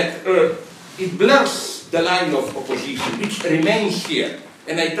that it blurs the line of opposition, which remains here.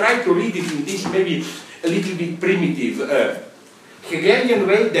 And I try to read it in this maybe a little bit primitive Hegelian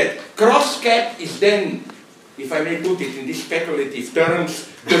way, that cross-cap is then, if I may put it in these speculative terms,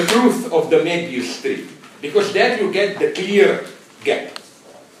 the truth of the Möbius strip. Because there you get the clear gap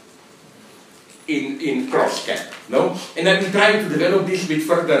in cross-cap, no? And I will try to develop this with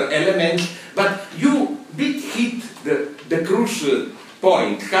further elements, but you did hit the crucial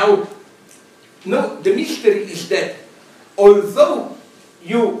point, how, no, the mystery is that although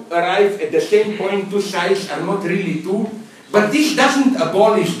you arrive at the same point, two sides are not really two, but this doesn't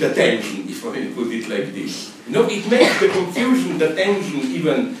abolish the tension, if I may put it like this. No, it makes the confusion, the tension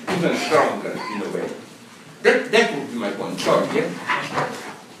even stronger in a way. That would be my point. Sorry, yeah?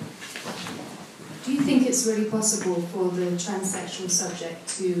 Do you think it's really possible for the transsexual subject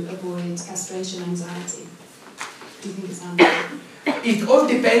to avoid castration anxiety? Do you think it's harmful? It all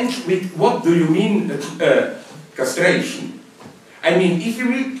depends with what do you mean castration. I mean, if you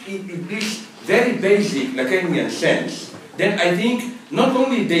read in this very basic Lacanian sense, then I think not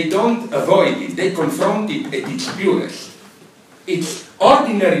only they don't avoid it, they confront it at its purest. It's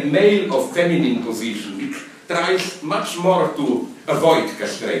ordinary male of feminine position, which tries much more to avoid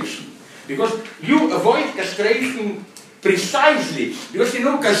castration. Because you avoid castration precisely, because you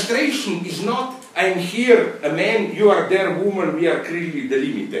know castration is not, I'm here a man, you are there woman, we are clearly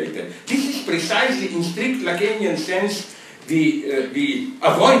delimited. This is precisely in strict Lacanian sense the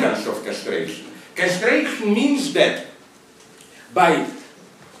avoidance of castration. Castration means that by,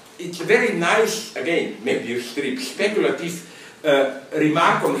 it's a very nice, again, maybe a strip, speculative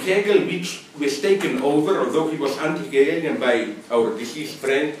remark on Hegel, which was taken over, although he was anti-Hegelian, by our deceased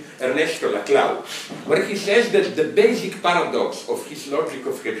friend Ernesto Laclau, where he says that the basic paradox of his logic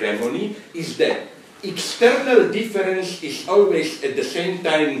of hegemony is that external difference is always at the same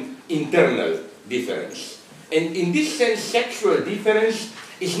time internal difference. And in this sense, sexual difference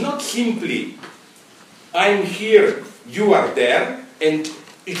is not simply I'm here, you are there, and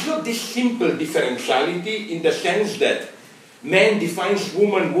it's not this simple differentiality in the sense that man defines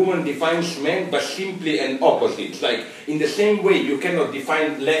woman, woman defines man, but simply an opposite. Like, in the same way, you cannot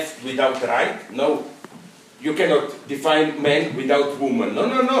define left without right. No. You cannot define man without woman. No,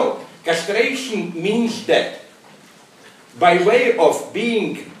 no, no. Castration means that by way of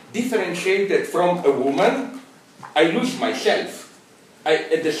being differentiated from a woman, I lose myself. I,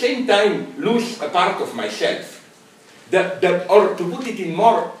 at the same time, lose a part of myself. Or to put it in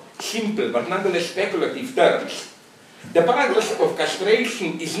more simple, but nonetheless speculative terms, the paradox of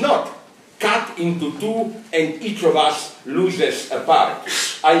castration is not cut into two and each of us loses a part.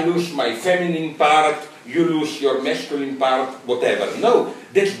 I lose my feminine part, you lose your masculine part, whatever. No,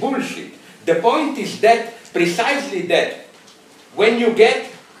 that's bullshit. The point is that, precisely that, when you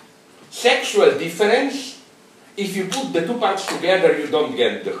get sexual difference, if you put the two parts together, you don't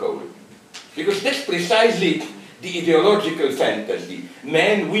get the whole. Because that's precisely the ideological fantasy.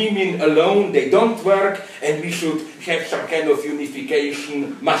 Men, women alone, they don't work, and we should have some kind of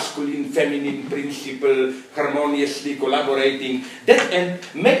unification, masculine, feminine principle, harmoniously collaborating. That,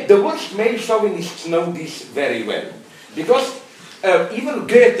 and the worst male chauvinists know this very well. Because even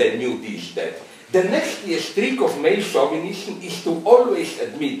Goethe knew this, that the nastiest trick of male chauvinism is to always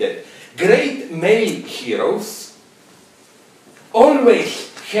admit that great male heroes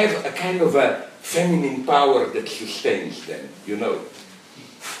always have a kind of a feminine power that sustains them, you know.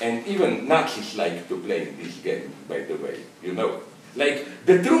 And even Nazis like to play this game, by the way, you know. Like,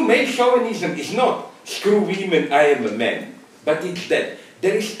 the true male chauvinism is not, screw women, I am a man. But it's that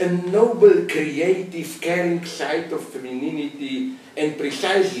there is a noble, creative, caring side of femininity, and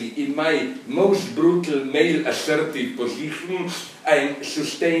precisely in my most brutal male assertive position, I am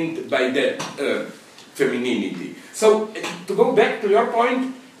sustained by that femininity. So, to go back to your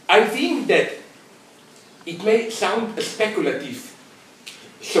point, I think that it may sound a speculative,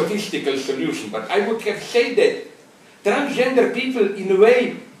 sophistical solution, but I would have said that transgender people, in a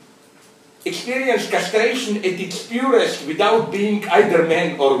way, experience castration at its purest without being either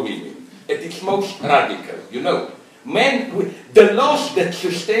men or women, at its most radical, you know. Men, the loss that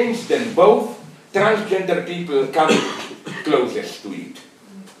sustains them both, transgender people come closest to it.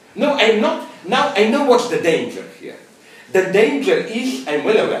 No, I'm not, now I know what's the danger here. The danger is, I'm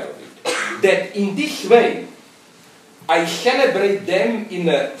well aware of it, that in this way, I celebrate them in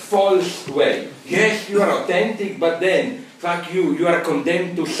a false way. Yes, you are authentic, but then, fuck you, you are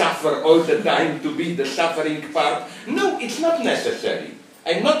condemned to suffer all the time, to be the suffering part. No, it's not necessary.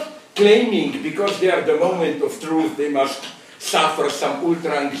 I'm not claiming because they are the moment of truth, they must suffer some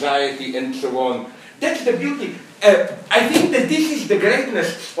ultra anxiety and so on. That's the beauty. I think that this is the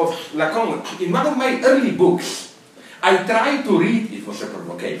greatness of Lacan. In one of my early books, I tried to read, it was a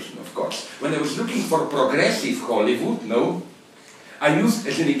provocation, of course, when I was looking for progressive Hollywood, no? I used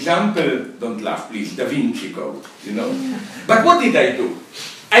as an example, don't laugh please, Da Vinci Code, you know? But what did I do?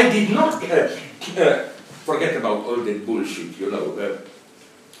 I did not forget about all that bullshit, you know,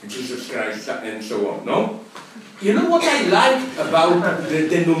 Jesus Christ and so on, no? You know what I liked about the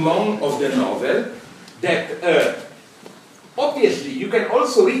denouement of the novel? That obviously you can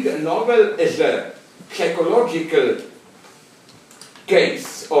also read a novel as a psychological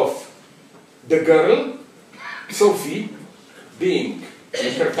case of the girl, Sophie, being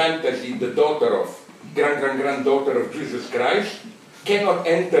in her fantasy the daughter of, granddaughter of Jesus Christ, cannot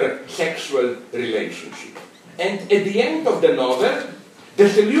enter sexual relationship. And at the end of the novel, the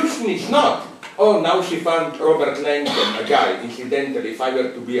solution is not, oh, now she found Robert Langdon, a guy, incidentally, if I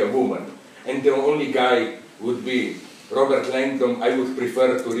were to be a woman, and the only guy would be Robert Langdon, I would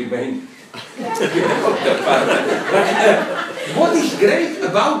prefer to remain without the partner. But what is great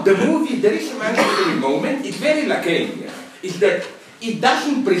about the movie, there is a mandatory moment, it's very Lacanian, is that it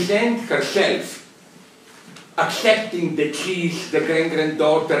doesn't present herself accepting that she is the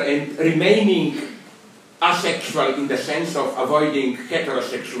granddaughter and remaining asexual in the sense of avoiding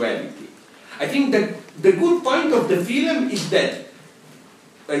heterosexuality. I think that the good point of the film is that,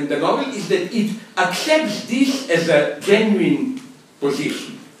 and the novel, is that it accepts this as a genuine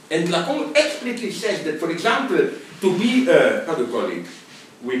position. And Lacan explicitly says that, for example, to be a, how do you call it,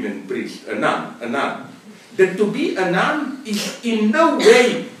 women priest, a nun, that to be a nun is in no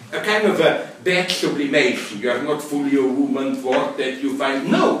way a kind of a bad sublimation. You are not fully a woman for that you find.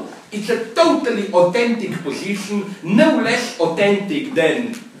 No, it's a totally authentic position, no less authentic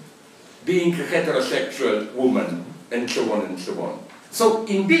than being a heterosexual woman, and so on and so on. So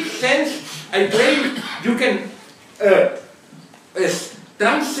in this sense, I claim you can, as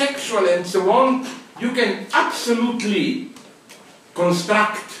transsexual and so on, you can absolutely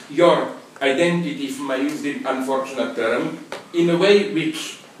construct your identity, if I use the unfortunate term, in a way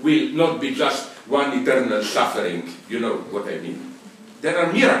which will not be just one eternal suffering, you know what I mean. There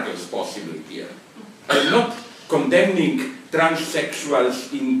are miracles possible here. I'm not condemning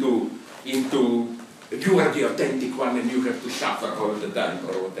transsexuals into you are the authentic one and you have to suffer all the time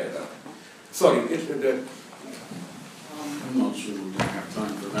or whatever. Sorry, I'm not sure we have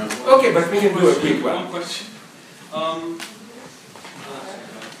time for that. Okay, but we can do a quick one. One question.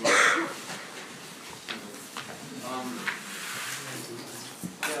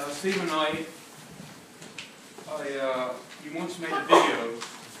 Yeah, Steve and I you once made a video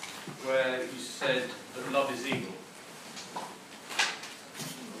where you said that love is evil.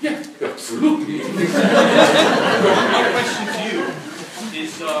 Yeah, absolutely. My question to you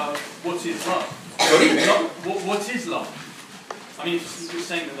is, what is love? Sorry? What is love? I mean, you're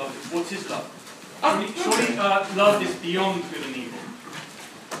saying that love is, what is love? Surely love is beyond good and evil.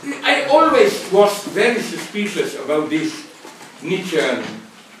 I always was very suspicious about this Nietzschean.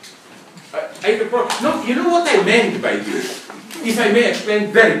 No, you know what I meant by this? If I may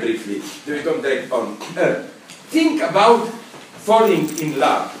explain very briefly, so we don't drag on. Think about falling in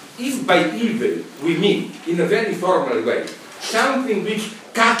love. If by evil we mean, in a very formal way, something which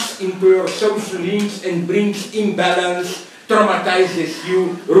cuts into your social links and brings imbalance, traumatizes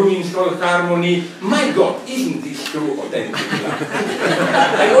you, ruins all harmony, my God, isn't this true authentic love?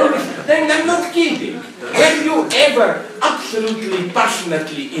 Then I'm not kidding. Were you ever absolutely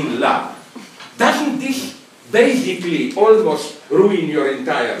passionately in love? Doesn't this basically almost ruin your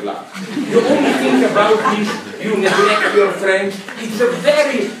entire life? You only think about this, you neglect your friends. It's a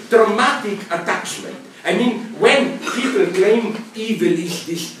very traumatic attachment. I mean, when people claim evil is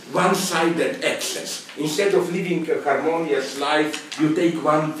this one-sided excess, instead of living a harmonious life, you take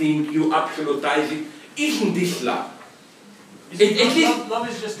one thing, you absolutize it. Isn't this love? Love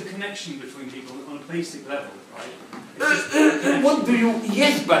is just a connection between people on a basic level, right? What do you...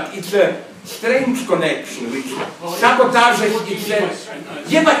 Yes, but it's a strange connection which sabotages itself.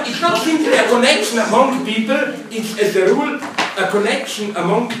 Yeah, but it's not simply a connection among people, it's as a rule a connection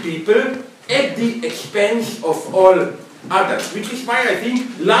among people at the expense of all others, which is why I think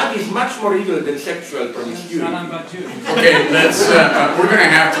love is much more evil than sexual promiscuity. Okay, let's. We're going to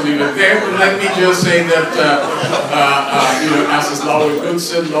have to leave it there. But let me just say that, you know, as Slava Good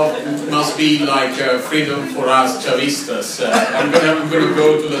said, love must be like freedom for us Chavistas. I'm going to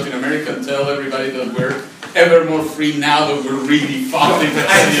go to Latin America and tell everybody that we're ever more free now that we're really fighting.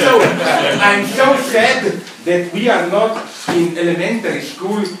 I'm so sad that we are not in elementary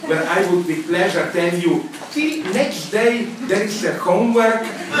school where I would with pleasure tell you, till next day there is a homework.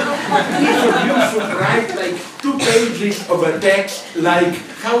 Each of you should write like 2 pages of a text like,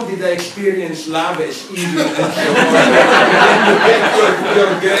 how did I experience love as evil and so on. And then you get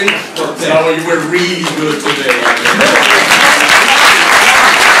your grades for that. So you were really good today.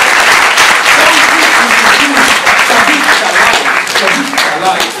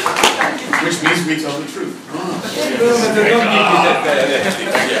 Which means we tell the truth.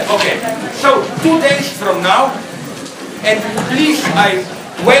 Okay, so 2 days from now, and please,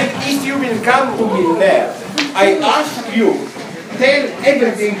 if you will come to me there, I ask you, tell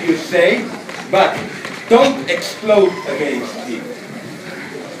everything you say, but don't explode against him.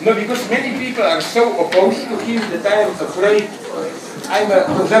 No, because many people are so opposed to him that I am afraid, I'm a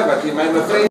conservative, I'm afraid